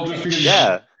 Well, just because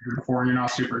you're before and you're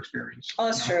not super experienced. Oh,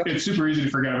 that's true. It's super easy to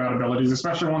forget about abilities,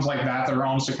 especially ones like that are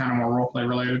honestly kind of more roleplay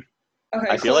related. Okay,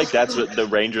 I feel like that's what the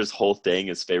ranger's whole thing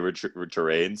is, favorite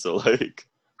terrain, so like...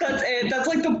 That's it. That's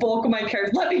like the bulk of my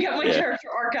character. Let me get my character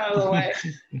arc out of the way.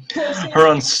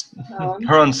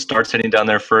 Huron starts heading down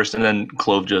there first, and then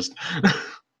Clove just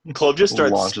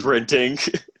starts sprinting.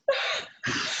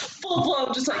 Full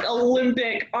blow, just like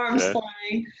Olympic, arms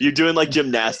flying. You're doing like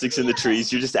gymnastics in the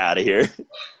trees. You're just out of here.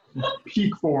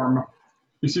 Peak form.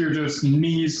 You see her just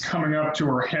knees coming up to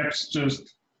her hips,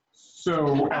 just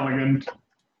so elegant.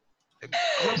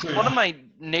 One of my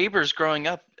neighbors growing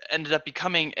up ended up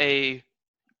becoming a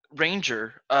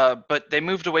ranger, but they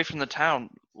moved away from the town.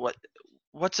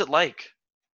 What's it like?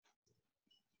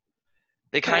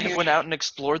 They kind of went out and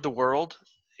explored the world.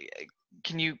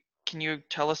 Can you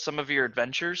tell us some of your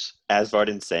adventures? As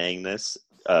Varden's saying this,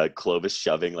 Clove is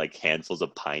shoving like handfuls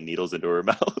of pine needles into her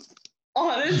mouth.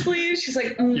 Honestly, she's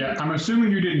like, Yeah, I'm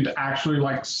assuming you didn't actually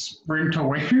like sprint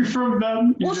away from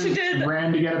them. You Well, she did.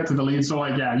 Ran to get up to the lead, so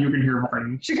like, yeah, you can hear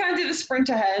Varden. She kind of did a sprint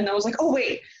ahead, and I was like, oh,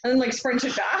 wait. And then, like,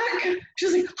 sprinted back.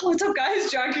 She's like, oh, what's up,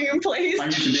 guys? Jogging in place. I'm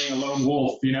used to being a lone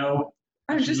wolf, you know?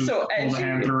 I'm She just so pulls a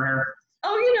hand edgy. through her hair.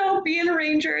 Oh, you know, being a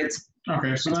ranger, it's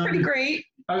Okay, so then, pretty great.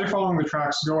 as you're following the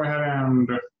tracks, go ahead and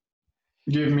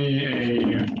give me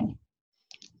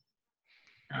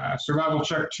a survival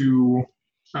check to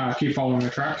keep following the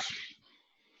tracks.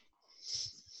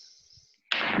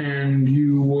 And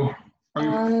you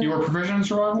are proficient in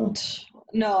survival?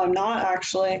 No, I'm not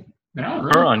actually. Yeah,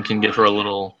 really? Huron can give her a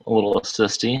little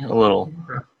assisty, a little.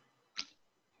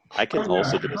 I can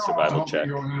also do a survival check.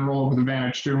 Go and roll with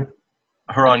advantage too.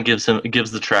 Huron gives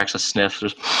the tracks a sniff.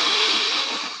 Just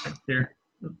Here.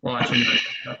 Well, actually,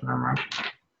 never mind.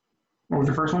 What was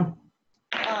your first one?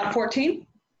 14.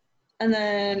 And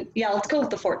then, yeah, let's go with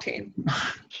the 14.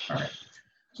 Okay.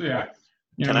 So, yeah.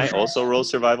 Can I also roll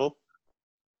survival?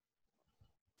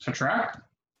 To track?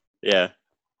 Yeah.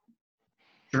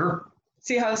 Sure.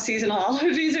 See how seasonal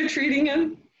allergies are treating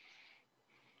him?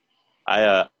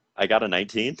 I got a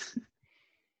 19.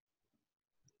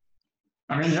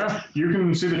 I mean, yeah, you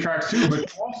can see the tracks too, but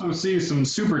you also see some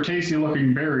super tasty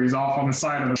looking berries off on the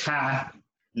side of the path.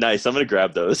 Nice. I'm gonna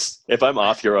grab those. If I'm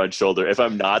off Huron's shoulder. If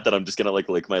I'm not, then I'm just gonna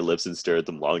lick my lips and stare at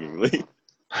them longingly.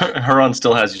 Huron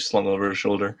still has you slung over her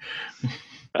shoulder.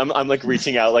 I'm like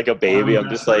reaching out like a baby. I'm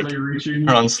just like reaching.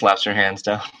 Huron slaps her hands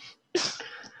down.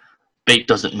 Bait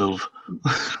doesn't move.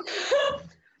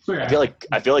 So, yeah.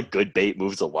 I feel like good bait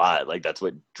moves a lot. Like that's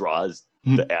what draws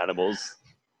the animals.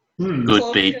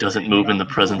 Good bait doesn't move in the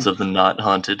presence of the not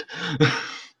haunted.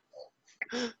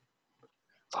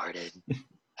 Farted.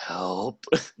 Help.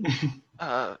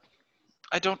 I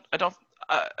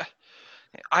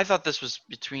thought this was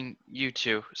between you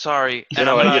two. Sorry. You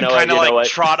know what?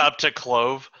 Trot up to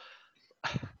Clove.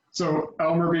 So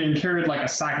Elmer being carried like a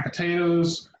sack of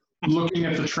potatoes, looking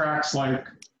at the tracks like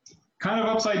kind of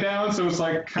upside down, so it's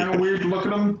like kind of weird to look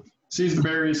at them. Sees the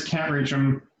berries, can't reach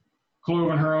them.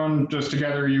 Clove and Huron, just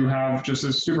together, you have just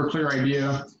a super clear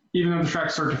idea. Even though the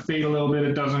tracks start to fade a little bit,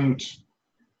 it doesn't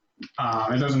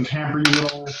hamper you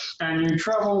at all. And you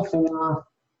travel for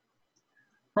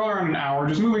probably around an hour,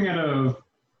 just moving at a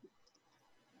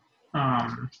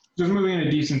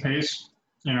decent pace,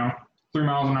 3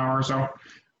 miles an hour or so.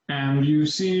 And you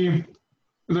see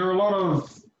there are a lot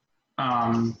of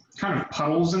kind of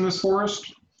puddles in this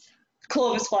forest.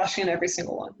 Clove is splashing in every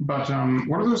single one. But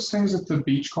what are those things at the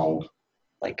beach called?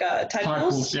 Like tide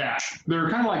pools? Yeah. They're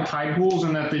kind of like tide pools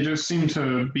in that they just seem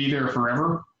to be there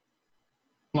forever.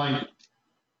 Like,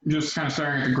 just kind of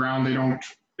staring at the ground,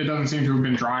 it doesn't seem to have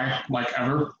been dry, like,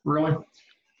 ever, really.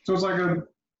 So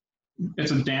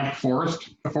it's a damp forest.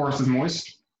 The forest is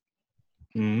moist.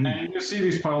 Mm. And you just see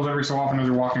these puddles every so often as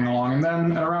you're walking along. And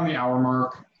then at around the hour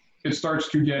mark, it starts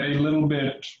to get a little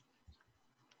bit,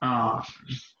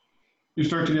 you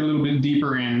start to get a little bit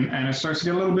deeper in, and it starts to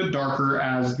get a little bit darker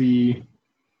as the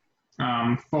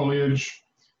foliage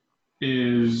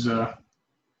is,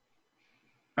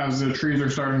 as the trees are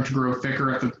starting to grow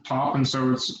thicker at the top, and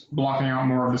so it's blocking out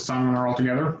more of the sun when they're all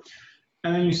together.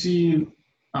 And then you see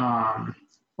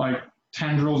like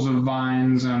tendrils of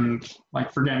vines and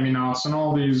like forget-me-nots and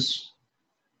all these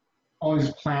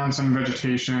plants and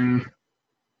vegetation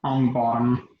on the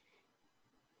bottom.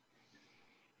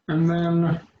 And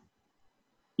then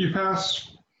you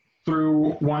pass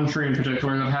through one tree in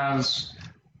particular that has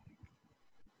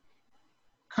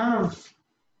kind of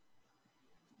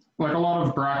like a lot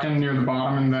of bracken near the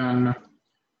bottom, and then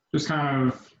just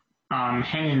kind of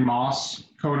hanging moss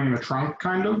coating the trunk,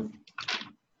 kind of.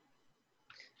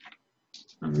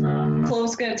 And then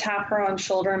Clove's gonna tap her on the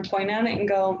shoulder and point at it and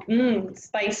go,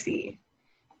 spicy.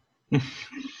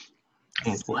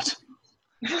 What?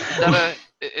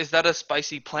 Is that a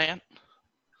spicy plant?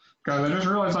 guys, I just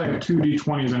realized I had 2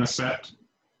 D20s in a set.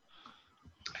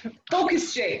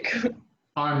 Focus, Jake.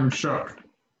 I'm shook.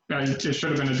 It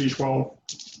should have been a D12.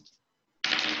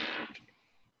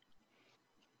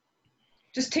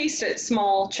 Just taste it,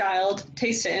 small child.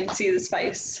 Taste it and see the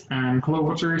spice. And Clove,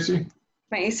 what's your AC?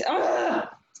 My AC,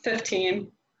 it's 15.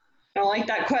 I don't like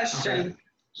that question. Okay.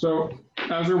 So,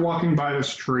 as you're walking by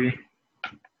this tree,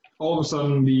 all of a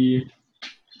sudden the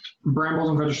brambles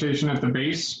and vegetation at the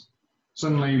base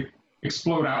suddenly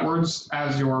explode outwards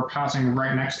as you're passing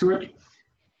right next to it.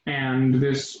 And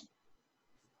this,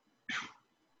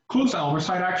 close to Elmer's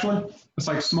height actually, this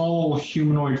like small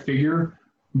humanoid figure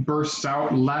bursts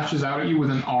out, lashes out at you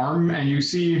with an arm, and you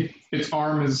see its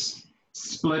arm is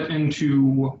split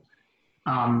into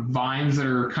vines that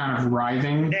are kind of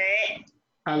writhing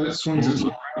as it swings its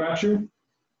arm out at you.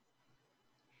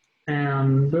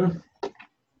 And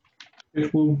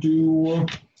it will do...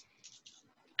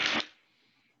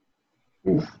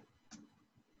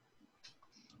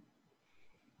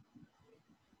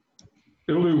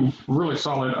 It'll do really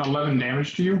solid 11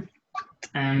 damage to you.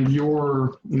 And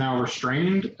you're now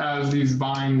restrained as these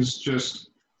vines just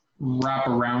wrap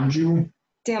around you.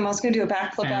 Damn, I was going to do a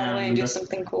backflip out of the way and do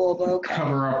something cool, but okay.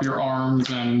 Cover up your arms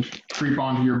and creep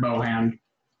onto your bow hand.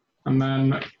 And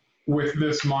then with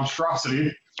this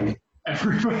monstrosity,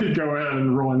 everybody go ahead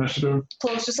and roll initiative.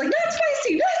 Clove's just like, not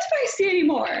spicy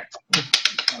anymore.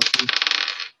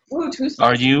 Ooh, too spicy.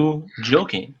 Are you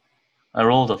joking? I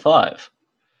rolled a 5.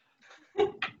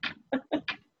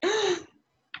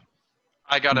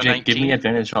 I got a Jake, 19. give me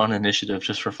advantage on initiative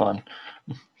just for fun.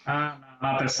 No,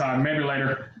 not this time. Maybe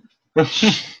later. I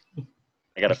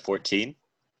got a 14.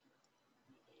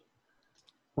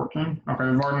 14.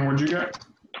 Okay, Varden, what'd you get?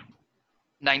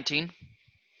 19.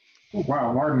 Oh,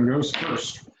 wow, Varden goes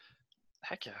first,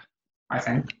 Heck yeah. I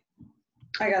think.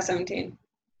 I got 17.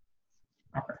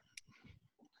 Okay.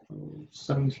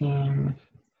 17.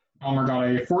 Elmer got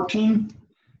a 14.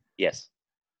 Yes.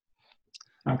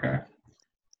 Okay.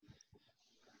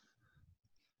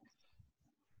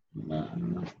 And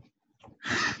then,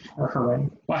 or her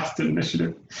own last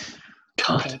initiative.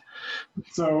 God. Okay.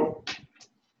 So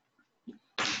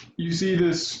you see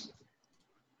this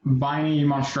viney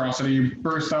monstrosity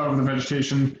burst out of the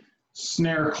vegetation,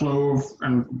 snare Clove,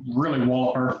 and really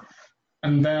wallop her.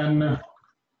 And then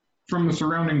from the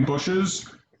surrounding bushes,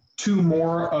 2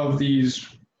 more of these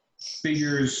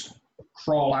figures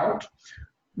crawl out.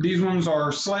 These ones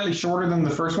are slightly shorter than the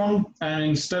first one, and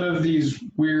instead of these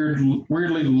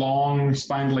weirdly long,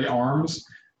 spindly arms,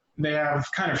 they have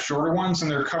kind of shorter ones,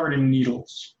 and they're covered in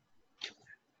needles.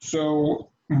 So,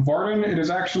 Varden, it is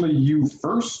actually you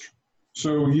first.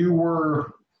 So you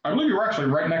were, I believe you were actually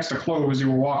right next to Clove as you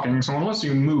were walking, so unless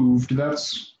you moved,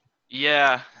 that's...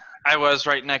 Yeah, I was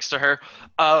right next to her.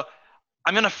 I'm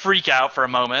going to freak out for a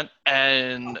moment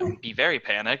and be very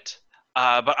panicked.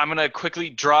 But I'm going to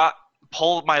quickly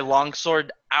pull my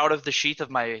longsword out of the sheath of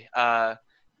my, out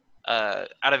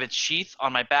of its sheath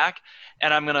on my back,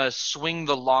 and I'm going to swing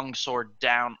the longsword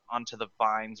down onto the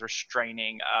vines,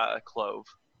 restraining Clove.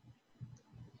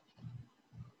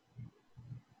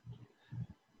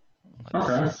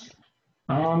 Okay. So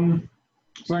then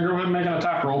go ahead and make an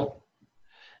attack roll.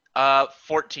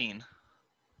 14.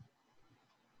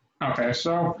 Okay,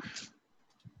 so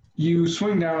you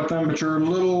swing down at them, but you're a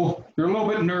little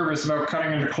bit nervous about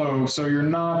cutting into Clove, so you're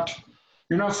not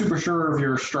super sure of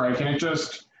your strike, and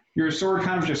your sword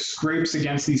kind of just scrapes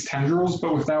against these tendrils,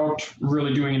 but without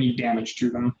really doing any damage to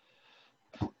them.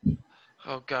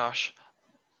 Oh gosh.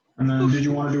 And then, did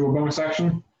you want to do a bonus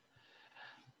action?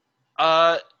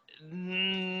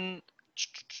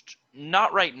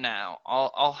 Not right now.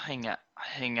 I'll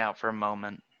hang out for a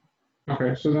moment.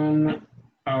 Okay, so then,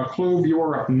 Clove, you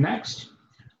are up next.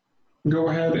 Go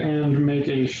ahead and make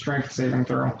a strength saving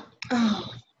throw.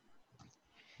 Oh.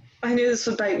 I knew this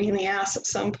would bite me in the ass at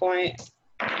some point.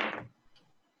 I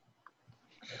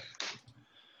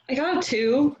got a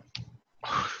 2.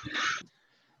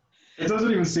 It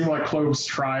doesn't even seem like Clove's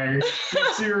trying.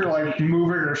 You see her like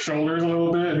moving her shoulders a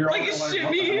little bit, and you're Like a what the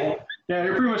shimmy. hell? Yeah,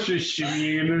 you're pretty much just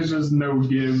shimmying, and there's just no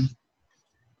give.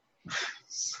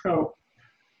 So,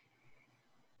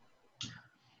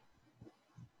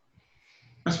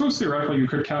 I suppose theoretically you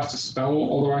could cast a spell,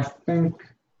 although I think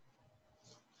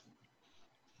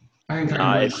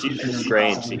If she's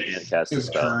restrained, she can't cast a his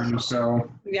spell. turn. So,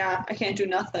 Yeah, I can't do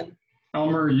nothing.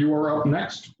 Elmer, you are up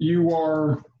next. You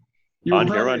are On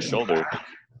probably Huron's at the shoulder.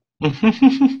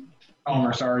 back.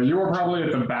 Elmer, sorry, you were probably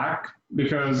at the back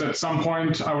because at some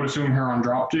point I would assume Huron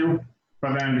dropped you,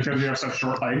 but then because you have such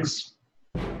short legs.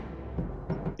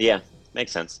 Yeah,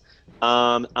 makes sense.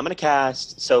 I'm gonna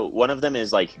cast. So one of them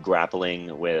is like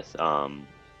grappling with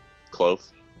Clove,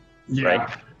 Yeah. right?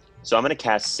 So I'm gonna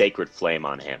cast Sacred Flame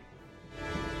on him.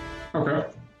 Okay.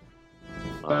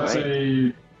 All That's right.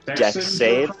 a Dex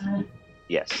save.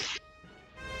 Yes.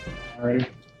 Alrighty.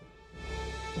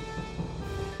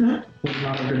 Not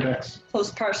a good dex.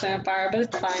 Close partially on fire, but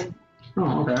it's fine.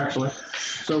 Oh, okay, actually.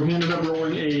 So he ended up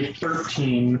rolling a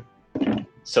 13.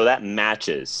 So that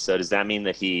matches. So does that mean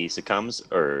that he succumbs,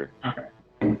 or? Okay.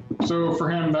 So for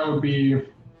him, that would be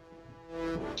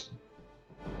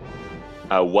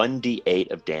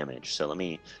 1d8 of damage. So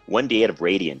 1d8 of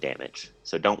radiant damage.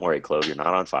 So don't worry, Clove, you're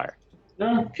not on fire.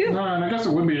 yeah. Phew. No, and I guess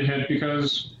it would be a hit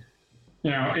because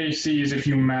ACs if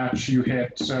you match, you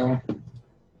hit. So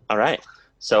All right.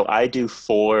 So I do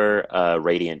 4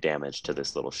 radiant damage to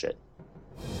this little shit.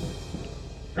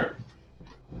 Okay.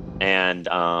 And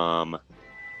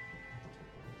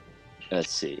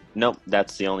let's see. Nope,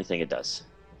 that's the only thing it does.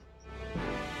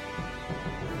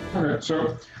 Okay,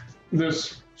 so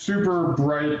this super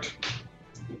bright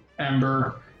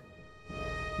ember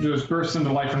just bursts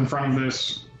into life in front of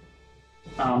this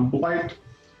blight,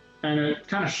 and it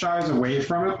kind of shies away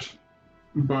from it,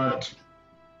 but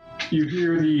you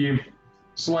hear the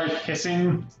slight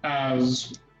hissing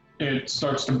as it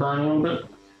starts to burn a little bit,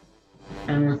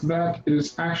 And with that, it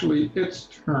is actually its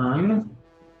turn.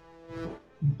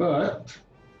 But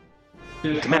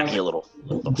it Come at me, has you little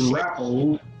shit.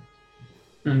 grappled,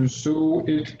 and so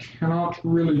it cannot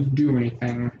really do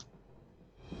anything.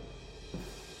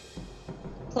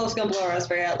 Clove's gonna blow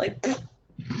raspberry out like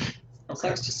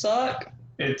sucks to suck.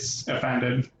 It's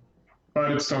offended,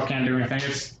 but it still can't do anything.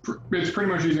 It's pretty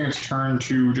much using its turn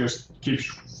to just keep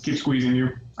squeezing you.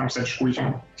 I said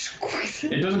squeezing.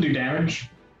 It doesn't do damage,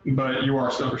 but you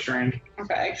are still restrained.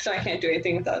 Okay, so I can't do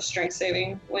anything without a strength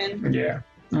saving win. Yeah.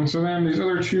 And so then these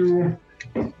other two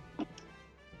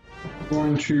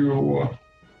going to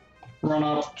run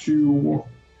up to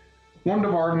one to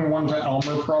Varden, one to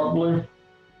Elmer probably.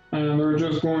 And they're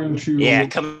just going to... Yeah,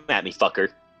 come at me, fucker.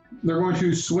 They're going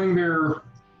to swing their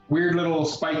weird little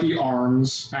spiky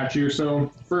arms at you. So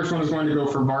first one is going to go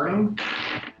for Varden.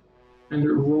 And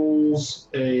it rolls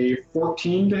a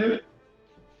 14 to hit.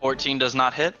 14 does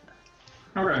not hit.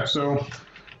 Okay, so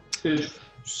it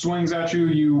swings at you,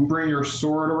 you bring your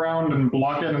sword around and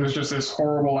block it, and it's just this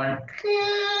horrible, like,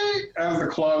 as the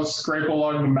claws scrape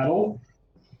along the metal.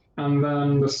 And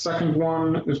then the second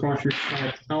one is going to swing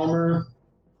at Elmer.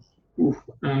 Oof,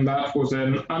 and that was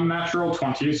an unnatural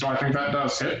 20, so I think that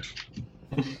does hit.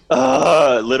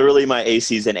 Literally my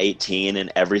AC's an 18,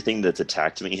 and everything that's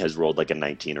attacked me has rolled like a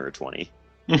 19 or a 20.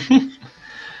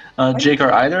 Jake,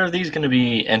 are either of these going to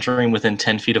be entering within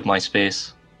 10 feet of my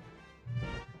space?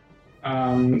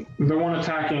 The one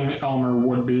attacking Elmer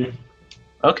would be.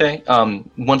 Okay.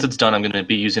 Once it's done, I'm going to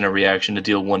be using a reaction to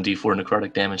deal 1d4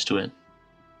 necrotic damage to it.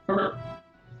 Okay.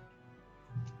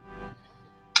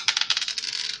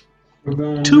 So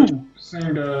then 2. This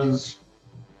thing does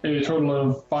a total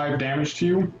of 5 damage to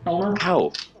you, Elmer.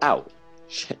 Ow. Ow.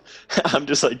 Shit. I'm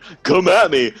just like, come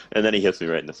at me! And then he hits me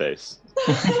right in the face.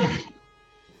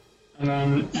 And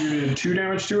then you did 2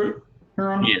 damage to it,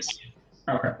 Huron? Yes.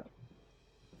 Okay.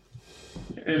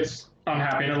 It's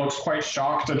unhappy and it looks quite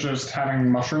shocked at just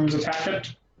having mushrooms attack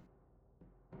it.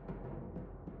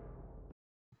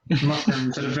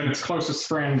 Mushrooms that have been its closest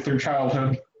friend through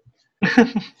childhood.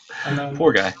 And then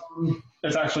Poor guy.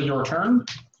 It's actually your turn.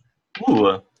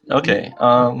 Ooh. Okay.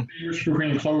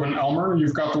 Between Clove and Elmer,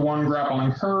 you've got the one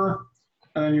grappling her,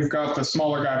 and then you've got the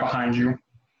smaller guy behind you.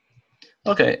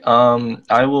 Okay.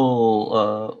 I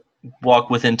will walk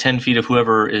within 10 feet of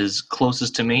whoever is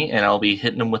closest to me, and I'll be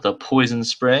hitting them with a poison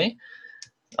spray.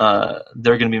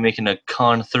 They're going to be making a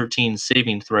Con 13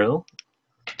 saving throw.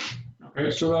 Okay,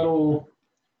 so that'll...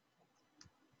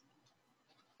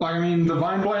 Like, I mean, the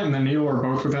Vine Blight and the Needle are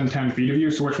both within 10 feet of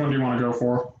you, so which one do you want to go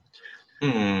for?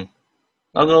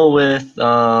 I'll go with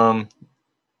the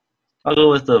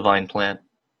Vine Plant.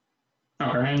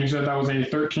 Okay, and you said that was a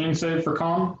 13 save for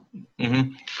Con?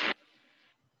 Mm-hmm.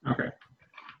 Okay.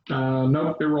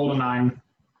 Nope, it rolled a 9.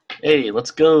 Hey,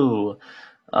 let's go.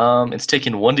 It's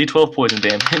taking 1d12 poison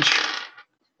damage.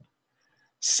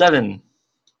 7.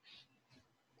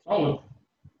 Solid.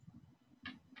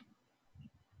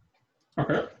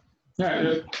 Okay. Yeah,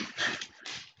 it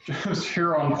just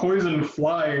here on poison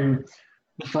flying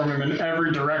from him in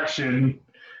every direction,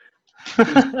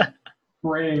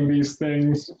 spraying these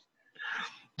things.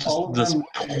 This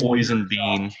poison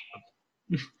bean.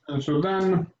 And so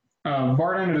then,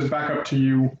 Varden, it is back up to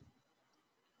you.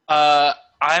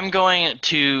 I'm going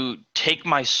to take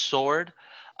my sword,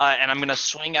 and I'm going to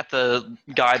swing at the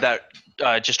guy that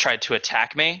just tried to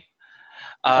attack me.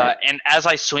 Okay. And as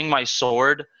I swing my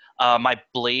sword, my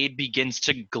blade begins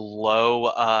to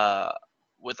glow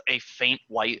with a faint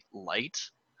white light,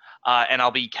 and I'll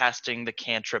be casting the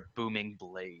cantrip Booming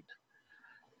Blade.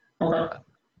 Okay.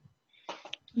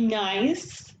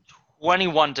 Nice.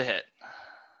 21 to hit.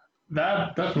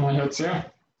 That definitely hits you.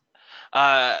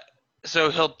 So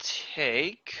he'll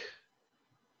take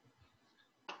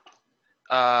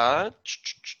 9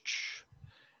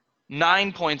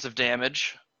 points of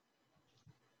damage.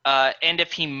 And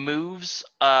if he moves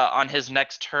on his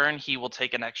next turn, he will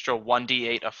take an extra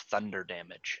 1d8 of thunder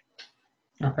damage.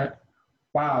 Okay.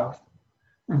 Wow.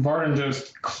 Varden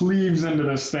just cleaves into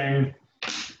this thing.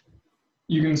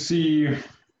 You can see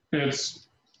it's...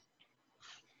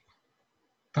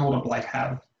 How would a blight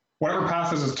have? Whatever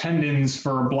passes as tendons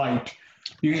for a blight.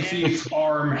 You can see its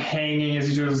arm hanging as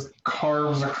he just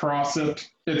carves across it.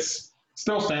 It's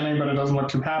still standing, but it doesn't look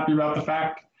too happy about the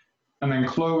fact. And then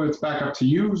Clove, it's back up to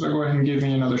you, so go ahead and give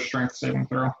me another strength saving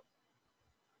throw.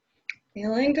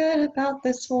 Feeling good about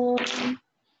this one.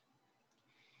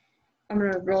 I'm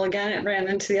going to roll again. It ran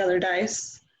into the other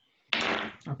dice.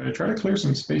 Okay, try to clear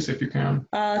some space if you can.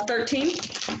 13.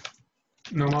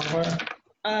 No modifier?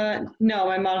 No,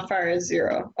 my modifier is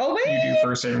 0. Oh, You wait! do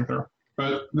first saving throw.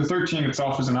 but the 13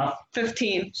 itself is enough.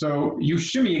 15. So you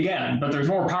shimmy again, but there's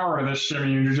more power to this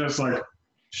shimmy, and you just like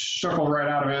shuffle right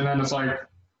out of it, and then it's like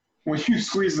when you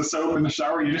squeeze the soap in the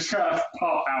shower, you just kind of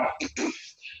pop out,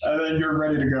 and then you're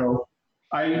ready to go.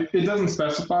 It doesn't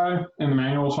specify in the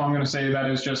manual, so I'm going to say that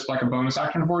is just like a bonus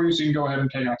action for you, so you can go ahead and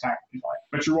take an attack if you like.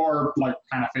 But you are like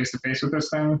kind of face to face with this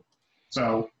thing,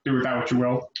 so do with that what you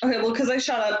will. Okay, well, because I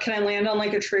shot up, can I land on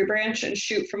like a tree branch and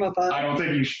shoot from above? I don't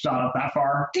think you shot up that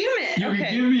far. Damn it! You Okay,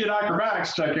 can give me an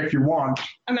acrobatics check if you want.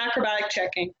 I'm acrobatic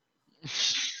checking.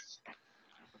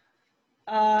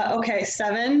 Okay,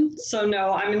 7. So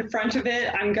no, I'm in front of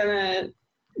it. I'm gonna.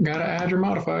 Gotta add your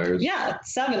modifiers. Yeah,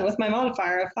 7 with my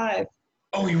modifier of 5.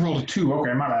 Oh, you rolled a 2.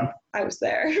 Okay, my bad. I was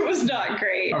there. It was not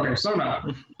great. Okay, so now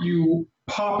you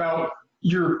pop out.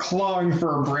 You're clawing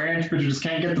for a branch, but you just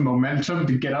can't get the momentum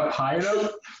to get up high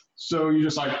enough. So you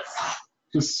just like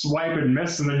just swipe and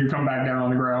miss, and then you come back down on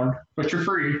the ground. But you're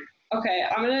free. Okay,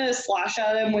 I'm gonna slash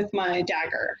at him with my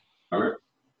dagger. Okay.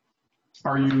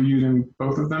 Are you using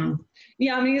both of them?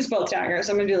 Yeah, I'm gonna use both daggers.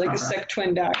 I'm gonna do like a Okay. sick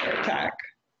twin dagger attack.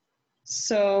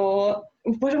 So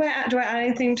what do I add? Do I add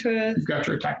anything to it? You've got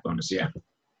your attack bonus, yeah.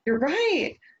 You're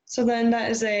right. So then that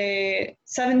is a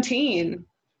 17.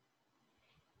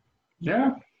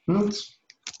 Yeah, that's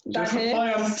That just a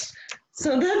plant. hits.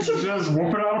 So that's a, Just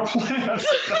whooping out a plant.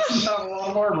 Doesn't have a lot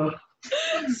of armor.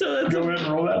 so that's Go a ahead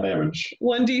and roll that damage.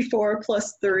 1d4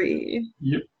 plus 3.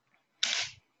 Yep.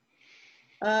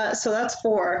 So that's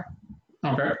 4.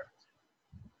 Okay.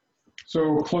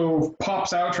 So Clove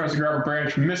pops out, tries to grab a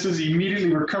branch, misses,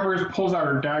 immediately recovers, pulls out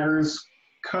her daggers,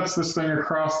 cuts this thing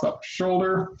across the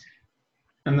shoulder,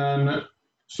 and then,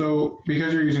 so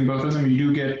because you're using both of them, you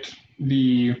do get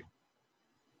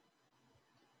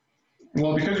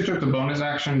because you took the bonus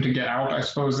action to get out, I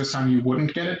suppose this time you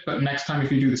wouldn't get it, but next time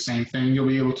if you do the same thing, you'll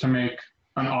be able to make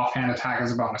an offhand attack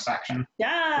as a bonus action. So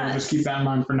Yeah. just keep that in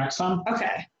mind for next time.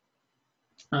 Okay.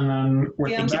 And then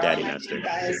with Yeah, Thank you, that, Daddy I'm Master.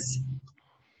 guys.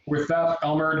 with that,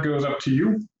 Elmer, it goes up to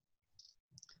you.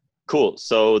 Cool.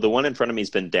 So the one in front of me has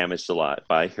been damaged a lot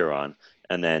by Huron,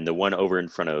 and then the one over in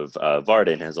front of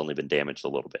Varden has only been damaged a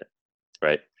little bit,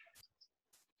 right?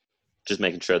 Just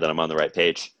making sure that I'm on the right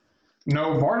page.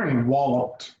 No, Varden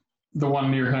walloped the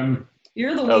one near him.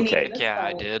 You're the Okay. weenie. Yeah,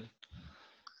 I did.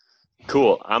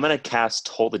 Cool. I'm going to cast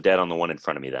Toll the Dead on the one in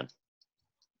front of me then.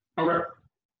 Okay.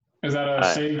 Is that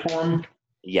a save for him?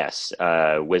 Yes.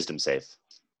 Wisdom save.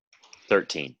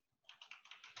 13.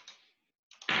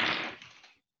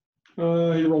 He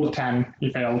rolled a 10.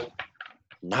 He failed.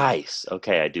 Nice.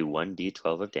 Okay, I do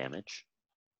 1d12 of damage.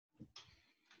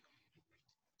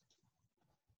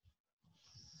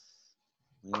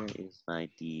 Where is my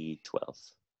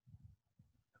d12?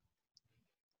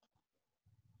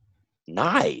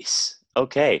 Nice.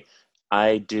 Okay.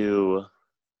 I do...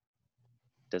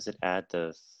 Does it add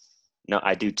the... No,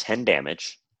 I do 10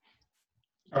 damage.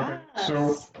 Okay. Yes.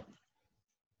 So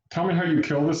tell me how you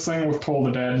kill this thing with Toll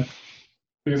the Dead.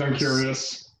 Because I'm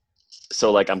curious.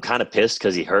 So, like, I'm kind of pissed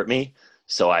because he hurt me.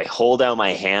 So I hold out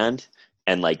my hand,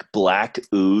 and, like, black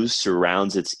ooze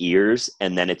surrounds its ears,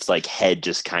 and then its, like, head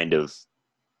just kind of...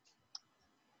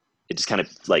 It just kind of,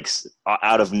 like,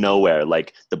 out of nowhere,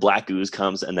 like, the black ooze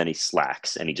comes, and then he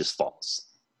slacks, and he just falls.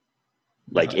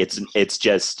 Like, Nice. it's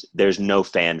just... There's no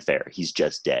fanfare. He's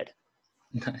just dead.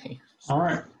 Nice. All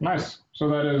right. Nice. So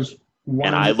that is one.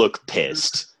 And I look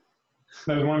pissed.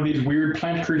 That is one of these weird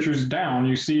plant creatures down.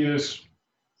 You see this.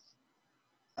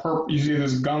 You see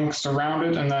this gunk surround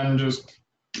it, and then just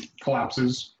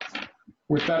collapses.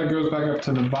 With that, it goes back up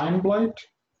to the Vine Blight.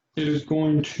 It is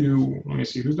going to. Let me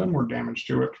see who's done more damage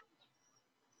to it.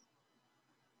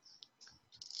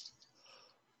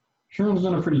 Sharon's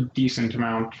done a pretty decent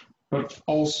amount, but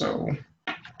also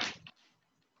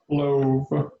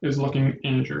Clove is looking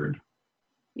injured.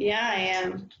 Yeah, I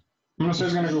am. I'm gonna say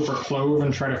he's gonna go for Clove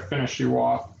and try to finish you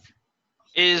off.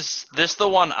 Is this the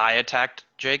one I attacked,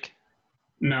 Jake?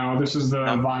 No, this is the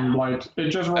Oh. Vine Blight. It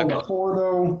just rolled a Okay. 4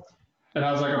 though. It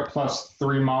has like a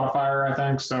 +3 modifier, I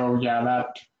think. So yeah, that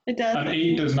It does. an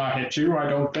 8 does not hit you, I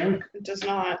don't think. It does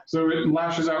not. So it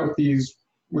lashes out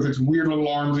with its weird little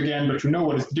arms again, but you know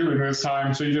what it's doing this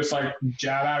time. So you just like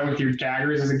jab at it with your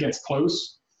daggers as it gets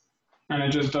close, and it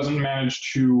just doesn't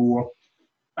manage to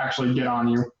actually get on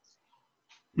you.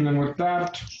 And then with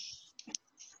that,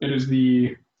 it is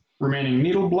the remaining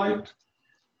Needle Blight,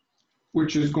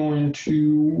 which is going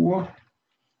to...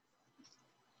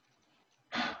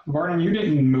 Varden, you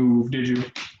didn't move, did you?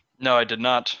 No, I did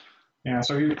not. Yeah,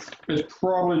 so it's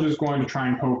probably just going to try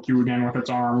and poke you again with its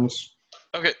arms.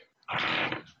 Okay.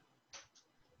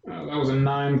 That was a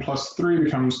 9 + 3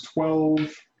 becomes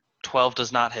 12. 12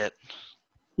 does not hit.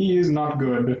 He is not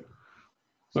good.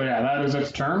 So yeah, that is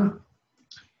its turn.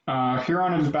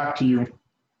 Huron, it is back to you.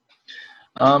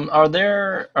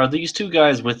 Are these two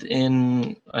guys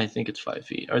within? I think it's 5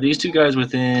 feet. Are these two guys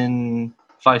within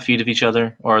 5 feet of each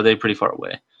other, or are they pretty far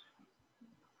away?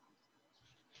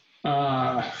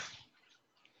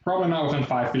 Probably not within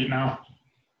 5 feet now.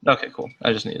 Okay, cool.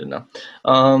 I just need to know.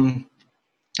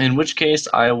 In which case,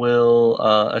 I will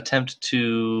attempt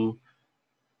to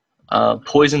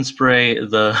poison spray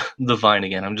the vine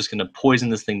again. I'm just going to poison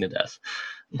this thing to death.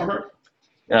 Okay.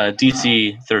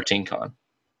 DC 13 con.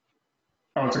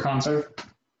 Oh, it's a con save?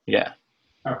 Yeah.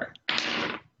 Okay.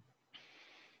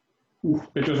 Ooh,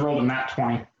 it just rolled a nat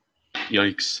 20.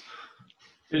 Yikes.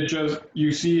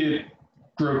 You see it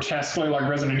grotesquely, like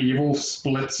Resident Evil,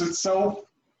 splits itself.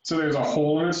 So there's a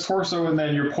hole in its torso, and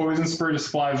then your poison spray just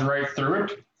flies right through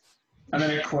it. And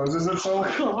then it closes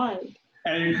itself. God.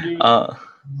 And it gives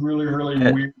really,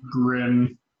 really weird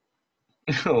grin.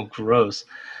 Oh, gross.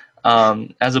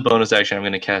 As a bonus action, I'm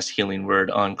going to cast Healing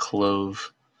Word on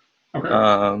Clove. Okay.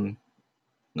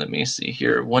 Let me see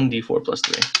here. 1d4 plus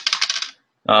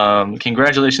 3.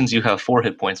 Congratulations, you have 4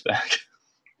 hit points back.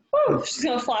 Woo, she's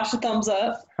gonna flash a thumbs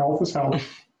up. Health is health.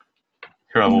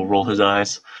 Huron will roll his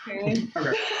eyes. Okay.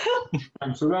 Okay.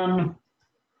 And so then,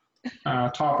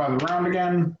 top of the round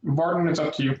again. Varden, it's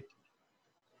up to you.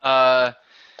 I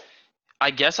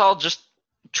guess I'll just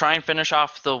try and finish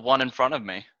off the one in front of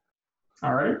me.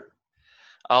 All right.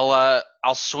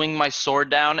 I'll swing my sword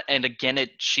down, and again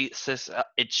it sheathes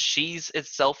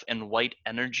itself in white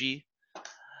energy.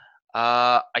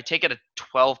 I take it a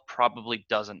 12 probably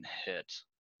doesn't hit.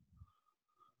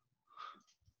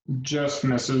 Just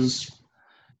misses.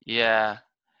 Yeah.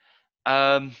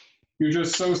 You're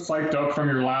just so psyched up from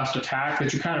your last attack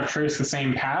that you kind of trace the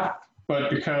same path, but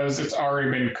because it's already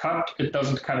been cut, it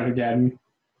doesn't cut it again.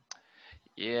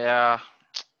 Yeah.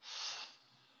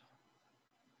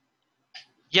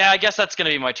 Yeah, I guess that's gonna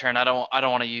be my turn. I don't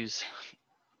want to use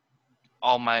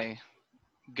all my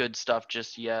good stuff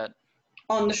just yet.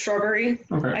 On the shrubbery.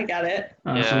 Okay. I got it.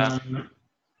 Yeah. So then,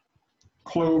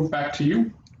 Clove, back to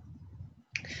you.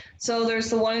 So there's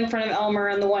the one in front of Elmer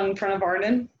and the one in front of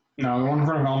Arden. No, the one in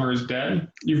front of Elmer is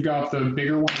dead. You've got the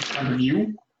bigger one in front of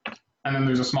you, and then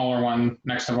there's a smaller one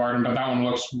next to Varden, but that one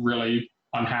looks really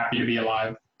unhappy to be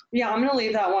alive. Yeah, I'm gonna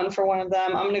leave that one for one of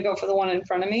them. I'm gonna go for the one in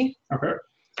front of me Okay.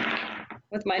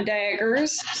 with my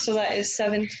daggers. So that is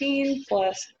 17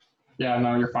 plus. Yeah,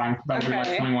 no, you're fine. That'll be like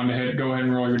Okay. 21 to hit. Go ahead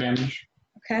and roll your damage.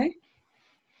 Okay.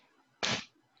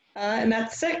 And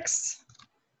that's 6.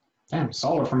 Damn,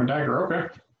 solid from a dagger. Okay.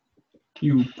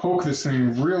 You poke this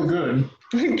thing real good.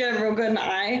 Get a real good in the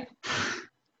eye.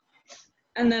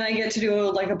 And then I get to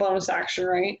do like a bonus action,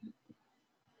 right?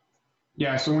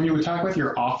 Yeah, so when you attack with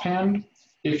your offhand,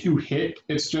 if you hit,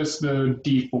 it's just the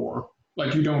D4.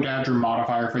 Like, you don't add your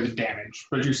modifier for the damage,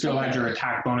 but you still add your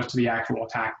attack bonus to the actual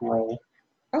attack roll.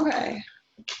 Okay.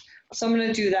 So I'm going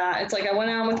to do that. It's like I went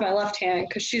on with my left hand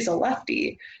because she's a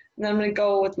lefty. And then I'm going to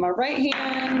go with my right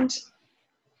hand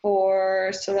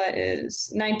so that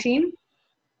is 19.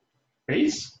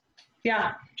 Base?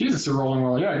 Yeah, Jesus, you're rolling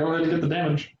well. Yeah, go ahead and get the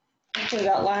damage. hopefully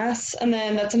that lasts. And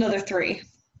then that's another 3.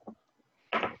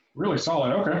 Really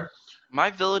solid. Okay. My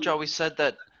village always said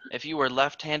that if you were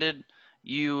left-handed,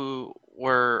 you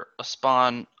were a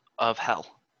spawn of hell.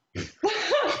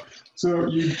 So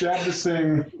you jab this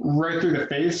thing right through the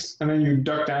face, and then you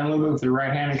duck down a little bit with your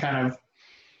right hand and kind of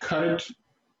cut it.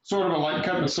 Sort of a light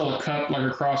cut, but still a cut,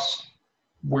 like across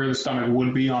where the stomach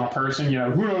would be on a person. You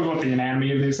know, who knows what the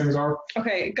anatomy of these things are?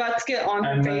 Okay, guts get on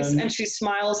her And face then- and she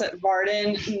smiles at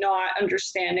Varden, not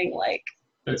understanding like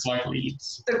It's like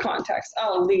leads. the context.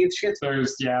 Oh, leaves. She gets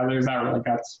There's that really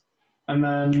guts. And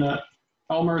then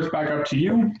Elmer, it's back up to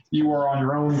you. You are on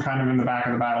your own, kind of in the back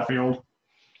of the battlefield.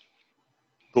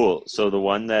 Cool. So the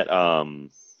one that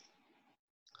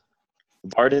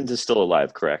Varden's is still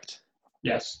alive, correct?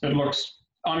 Yes, it looks.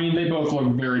 I mean, they both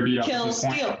look very beat up at kill, this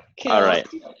point. steal, kill. All right.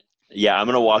 Yeah, I'm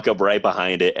gonna walk up right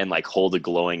behind it and like hold a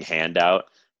glowing hand out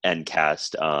and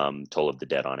cast Toll of the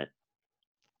Dead on it.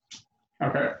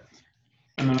 Okay.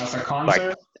 And then that's a con Like-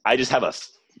 save. I just have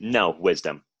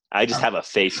wisdom. I just have a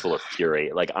face full of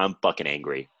fury. Like I'm fucking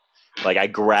angry. Like I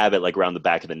grab it like around the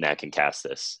back of the neck and cast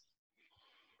this.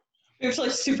 You have to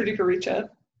like super duper reach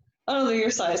up. Oh, they're your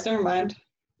size. Never mind.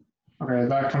 Okay,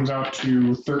 that comes out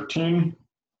to 13.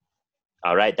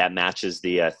 All right, that matches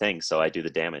the thing, so I do the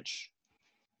damage.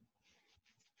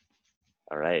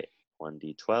 All right,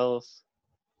 1d12.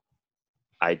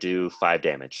 I do 5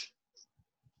 damage.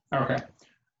 Okay.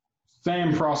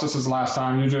 Same process as last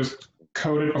time. You just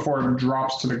coat it before it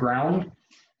drops to the ground.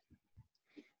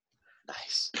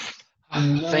 Nice.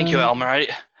 Thank you, Elmer.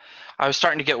 I was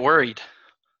starting to get worried.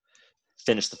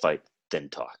 Finish the fight, then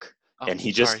talk. Oh, And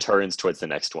he sorry. just turns towards the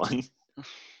next one.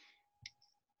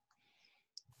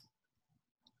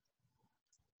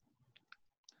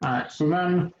 Alright, so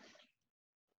then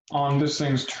on this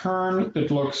thing's turn,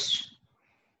 it looks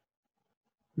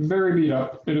very beat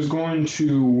up. It is going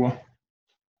to,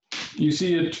 you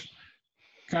see it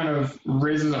kind of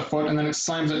raises a foot and then it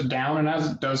slams it down, and as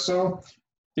it does so,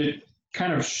 it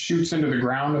kind of shoots into the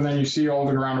ground, and then you see all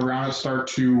the ground around it start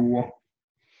to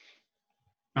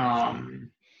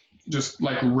just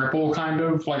like ripple, kind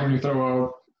of like when you throw a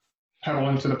pebble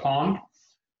into the pond.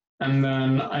 And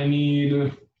then I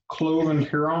need Clove and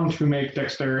Huron to make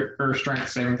dexterity or strength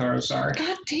saving throws. Sorry.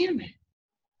 God damn it.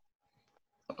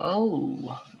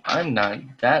 Oh, I'm not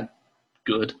that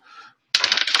good.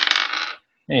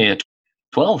 Hey,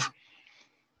 12.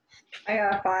 I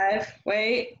got 5.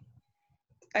 Wait.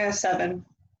 I got 7.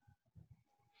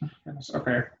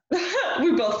 Okay.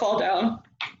 We both fall down.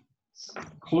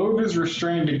 Clove is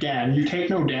restrained again. You take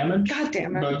no damage, God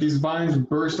damn it. but these vines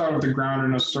burst out of the ground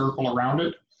in a circle around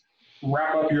it,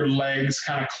 wrap up your legs,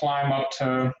 kind of climb up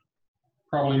to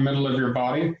probably middle of your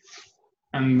body,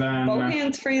 and then Both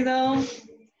hands free though.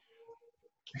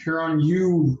 Huron,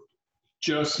 you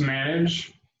just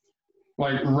manage,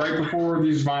 like right before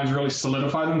these vines really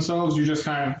solidify themselves, you just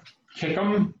kind of kick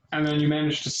them, and then you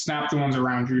manage to snap the ones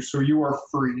around you, so you are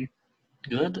free.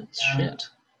 Good shit.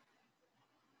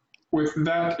 With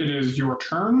that, it is your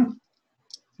turn.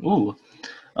 Ooh.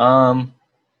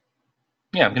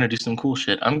 Yeah, I'm going to do some cool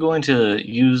shit. I'm going to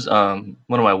use one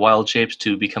of my wild shapes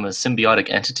to become a symbiotic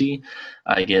entity.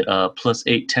 I get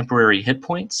 +8 temporary hit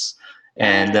points,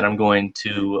 and then I'm going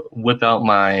to whip out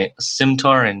my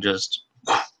scimitar and just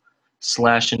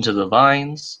slash into the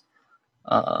vines.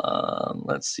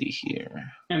 Let's see here.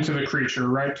 Into the creature,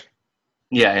 right?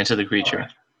 Yeah, into the creature. Okay.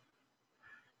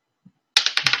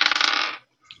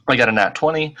 I got a nat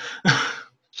 20.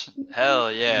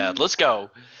 Hell yeah. Let's go.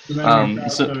 So then you've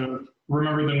got so-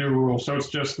 remember the new rule. So it's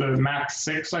just the max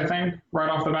 6, I think, right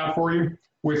off the bat for you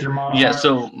with your modifier. Yeah,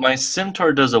 so my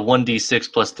scimitar does a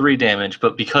 1d6 plus 3 damage,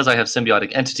 but because I have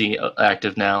symbiotic entity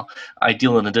active now, I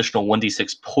deal an additional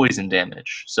 1d6 poison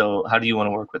damage. So how do you want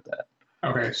to work with that?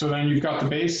 Okay, so then you've got the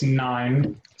base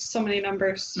 9. So many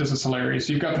numbers. This is hilarious.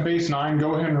 You've got the base 9.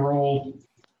 Go ahead and roll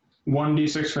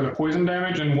 1d6 for the poison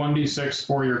damage and 1d6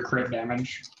 for your crit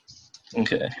damage.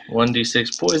 Okay,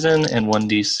 1d6 poison and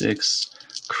 1d6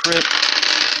 crit.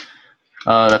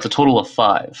 That's a total of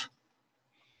 5.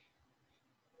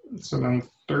 So then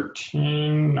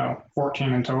 14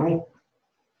 in total.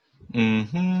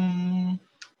 Mm-hmm.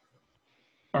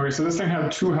 Okay, so this thing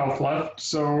had 2 health left.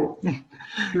 So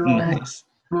you're Nice.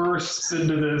 bursts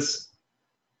into this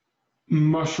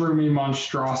mushroomy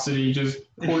monstrosity, just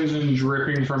poison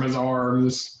dripping from his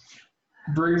arms,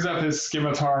 brings up his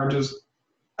scimitar, just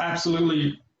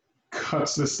absolutely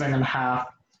cuts this thing in half.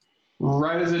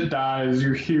 Right as it dies,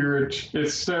 you hear it,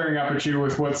 it's staring up at you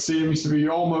with what seems to be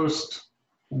almost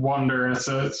wonder. And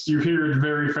you hear it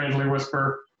very faintly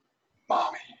whisper,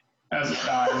 "Mommy," as it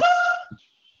dies.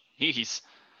 Jeez.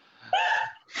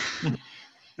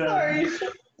 Sorry.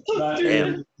 That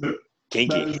Damn. is, that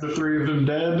Kinky. is the 3 of them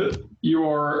dead. You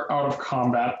are out of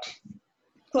combat.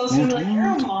 Close to like, you're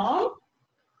a mom?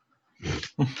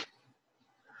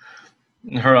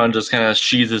 Huron just kind of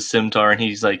sheathes his scimitar, and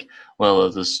he's like, well,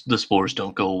 the spores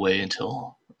don't go away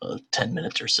until 10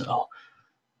 minutes or so.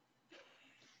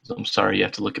 So I'm sorry you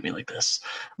have to look at me like this.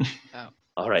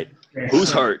 All right. Okay, Who's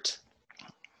so- hurt?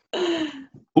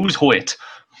 Who's Hoyt?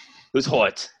 Who's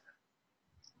hot?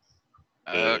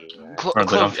 Clo- I'm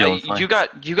Clove, feeling fine. you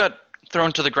got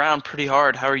thrown to the ground pretty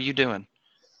hard. How are you doing?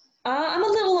 I'm a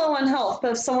little low on health,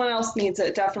 but if someone else needs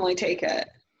it, definitely take it.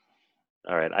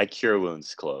 All right. I cure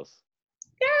wounds, Clove.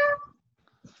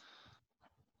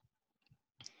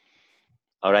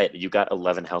 All right. You got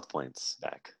 11 health points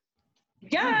back.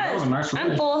 That was a Yes, nice I'm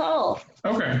roll. full health.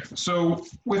 Okay, so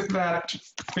with that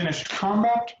finished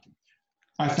combat,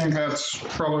 I think that's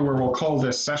probably where we'll call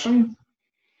this session.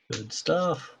 Good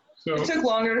stuff. So It took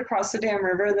longer to cross the damn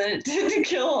river than it did to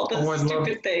kill all this Oh, I love-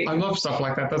 stupid thing. I love stuff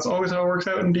like that. That's always how it works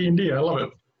out in D&D. I love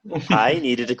it. I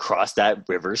needed to cross that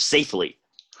river safely.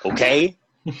 Okay?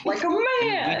 Like a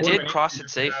man. We did cross it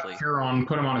safely. Huron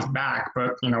put him on his back,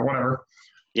 but whatever.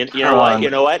 You know what? You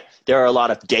know what? There are a lot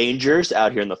of dangers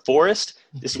out here in the forest.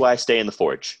 This is why I stay in the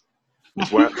forge. That's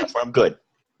where I'm good.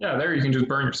 Yeah, there you can just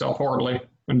burn yourself horribly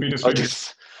and be Oh, disfigured.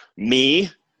 just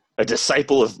me, a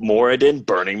disciple of Moradin,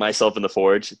 burning myself in the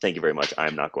forge. Thank you very much.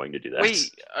 I'm not going to do that. Wait,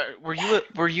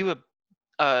 were you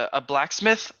a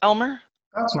blacksmith, Elmer?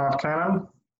 That's not canon.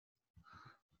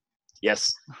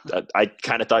 Yes, I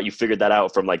kind of thought you figured that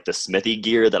out from like the smithy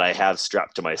gear that I have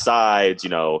strapped to my sides.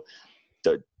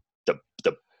 The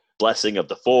blessing of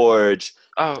the forge.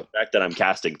 Oh, The fact that I'm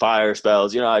casting fire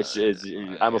spells.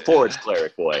 I'm a forge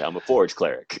cleric, boy. I'm a forge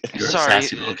cleric. You're a sorry.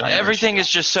 sassy little guy, aren't Everything you? is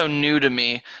just so new to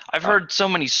me. I've heard so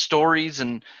many stories,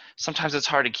 and sometimes it's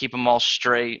hard to keep them all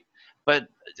straight. But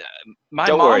my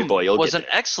Don't mom worry, boy, you'll was get an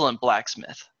there. excellent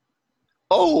blacksmith.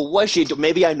 Oh, was she?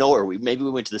 Maybe I know her. Maybe we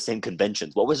went to the same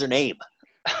conventions. What was her name?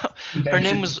 Her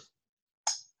name was.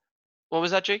 What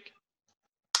was that, Jake?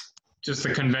 Just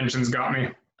the conventions got me.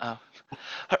 Oh,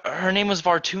 her name was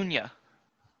Vartunia.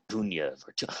 Dunya.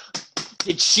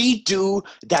 Did she do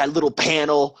that little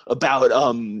panel about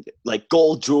like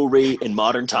gold jewelry in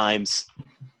modern times?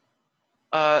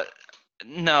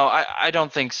 No, I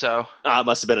don't think so. It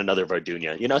must have been another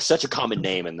Vardunia. Such a common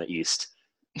name in the East.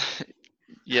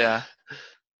 Yeah.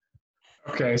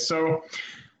 Okay, so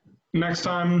next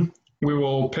time we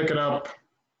will pick it up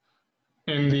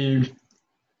in the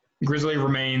grisly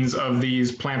remains of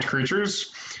these plant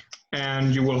creatures,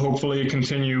 and you will hopefully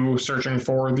continue searching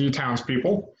for the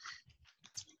townspeople.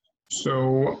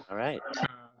 So, All right.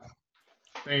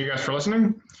 thank you guys for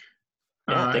listening.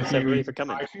 Yeah, thanks if you everybody for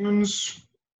coming. iTunes,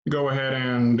 go ahead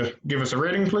and give us a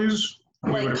rating, please.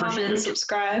 We would Like, comment, appreciate and it.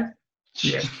 subscribe.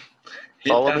 Yeah. Hit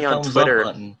Follow that me on thumbs up Twitter.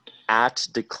 button. At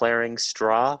declaring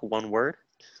straw, one word.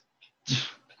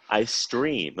 I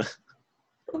stream.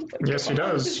 Oh my Yes, he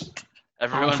God. does.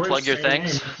 Everyone Twitch, plug your same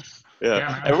things. name. Yeah. Yeah,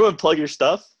 man. Everyone plug your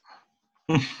stuff.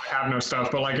 I have no stuff,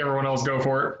 but like everyone else, go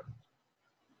for it.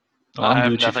 Oh, I I'm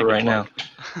have Gucci nothing for to right now.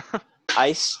 plug.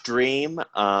 I stream.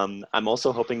 I'm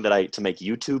also hoping that to make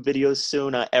YouTube videos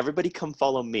soon. Everybody come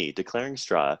follow me, Declaring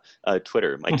Straw,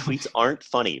 Twitter. My tweets aren't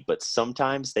funny, but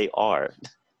sometimes they are.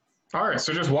 All right,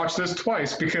 so just watch this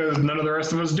twice because none of the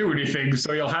rest of us do anything,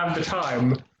 so you'll have the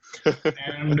time.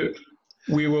 And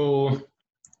we will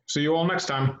see you all next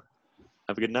time.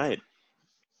 Have a good night.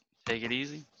 Take it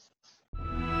easy.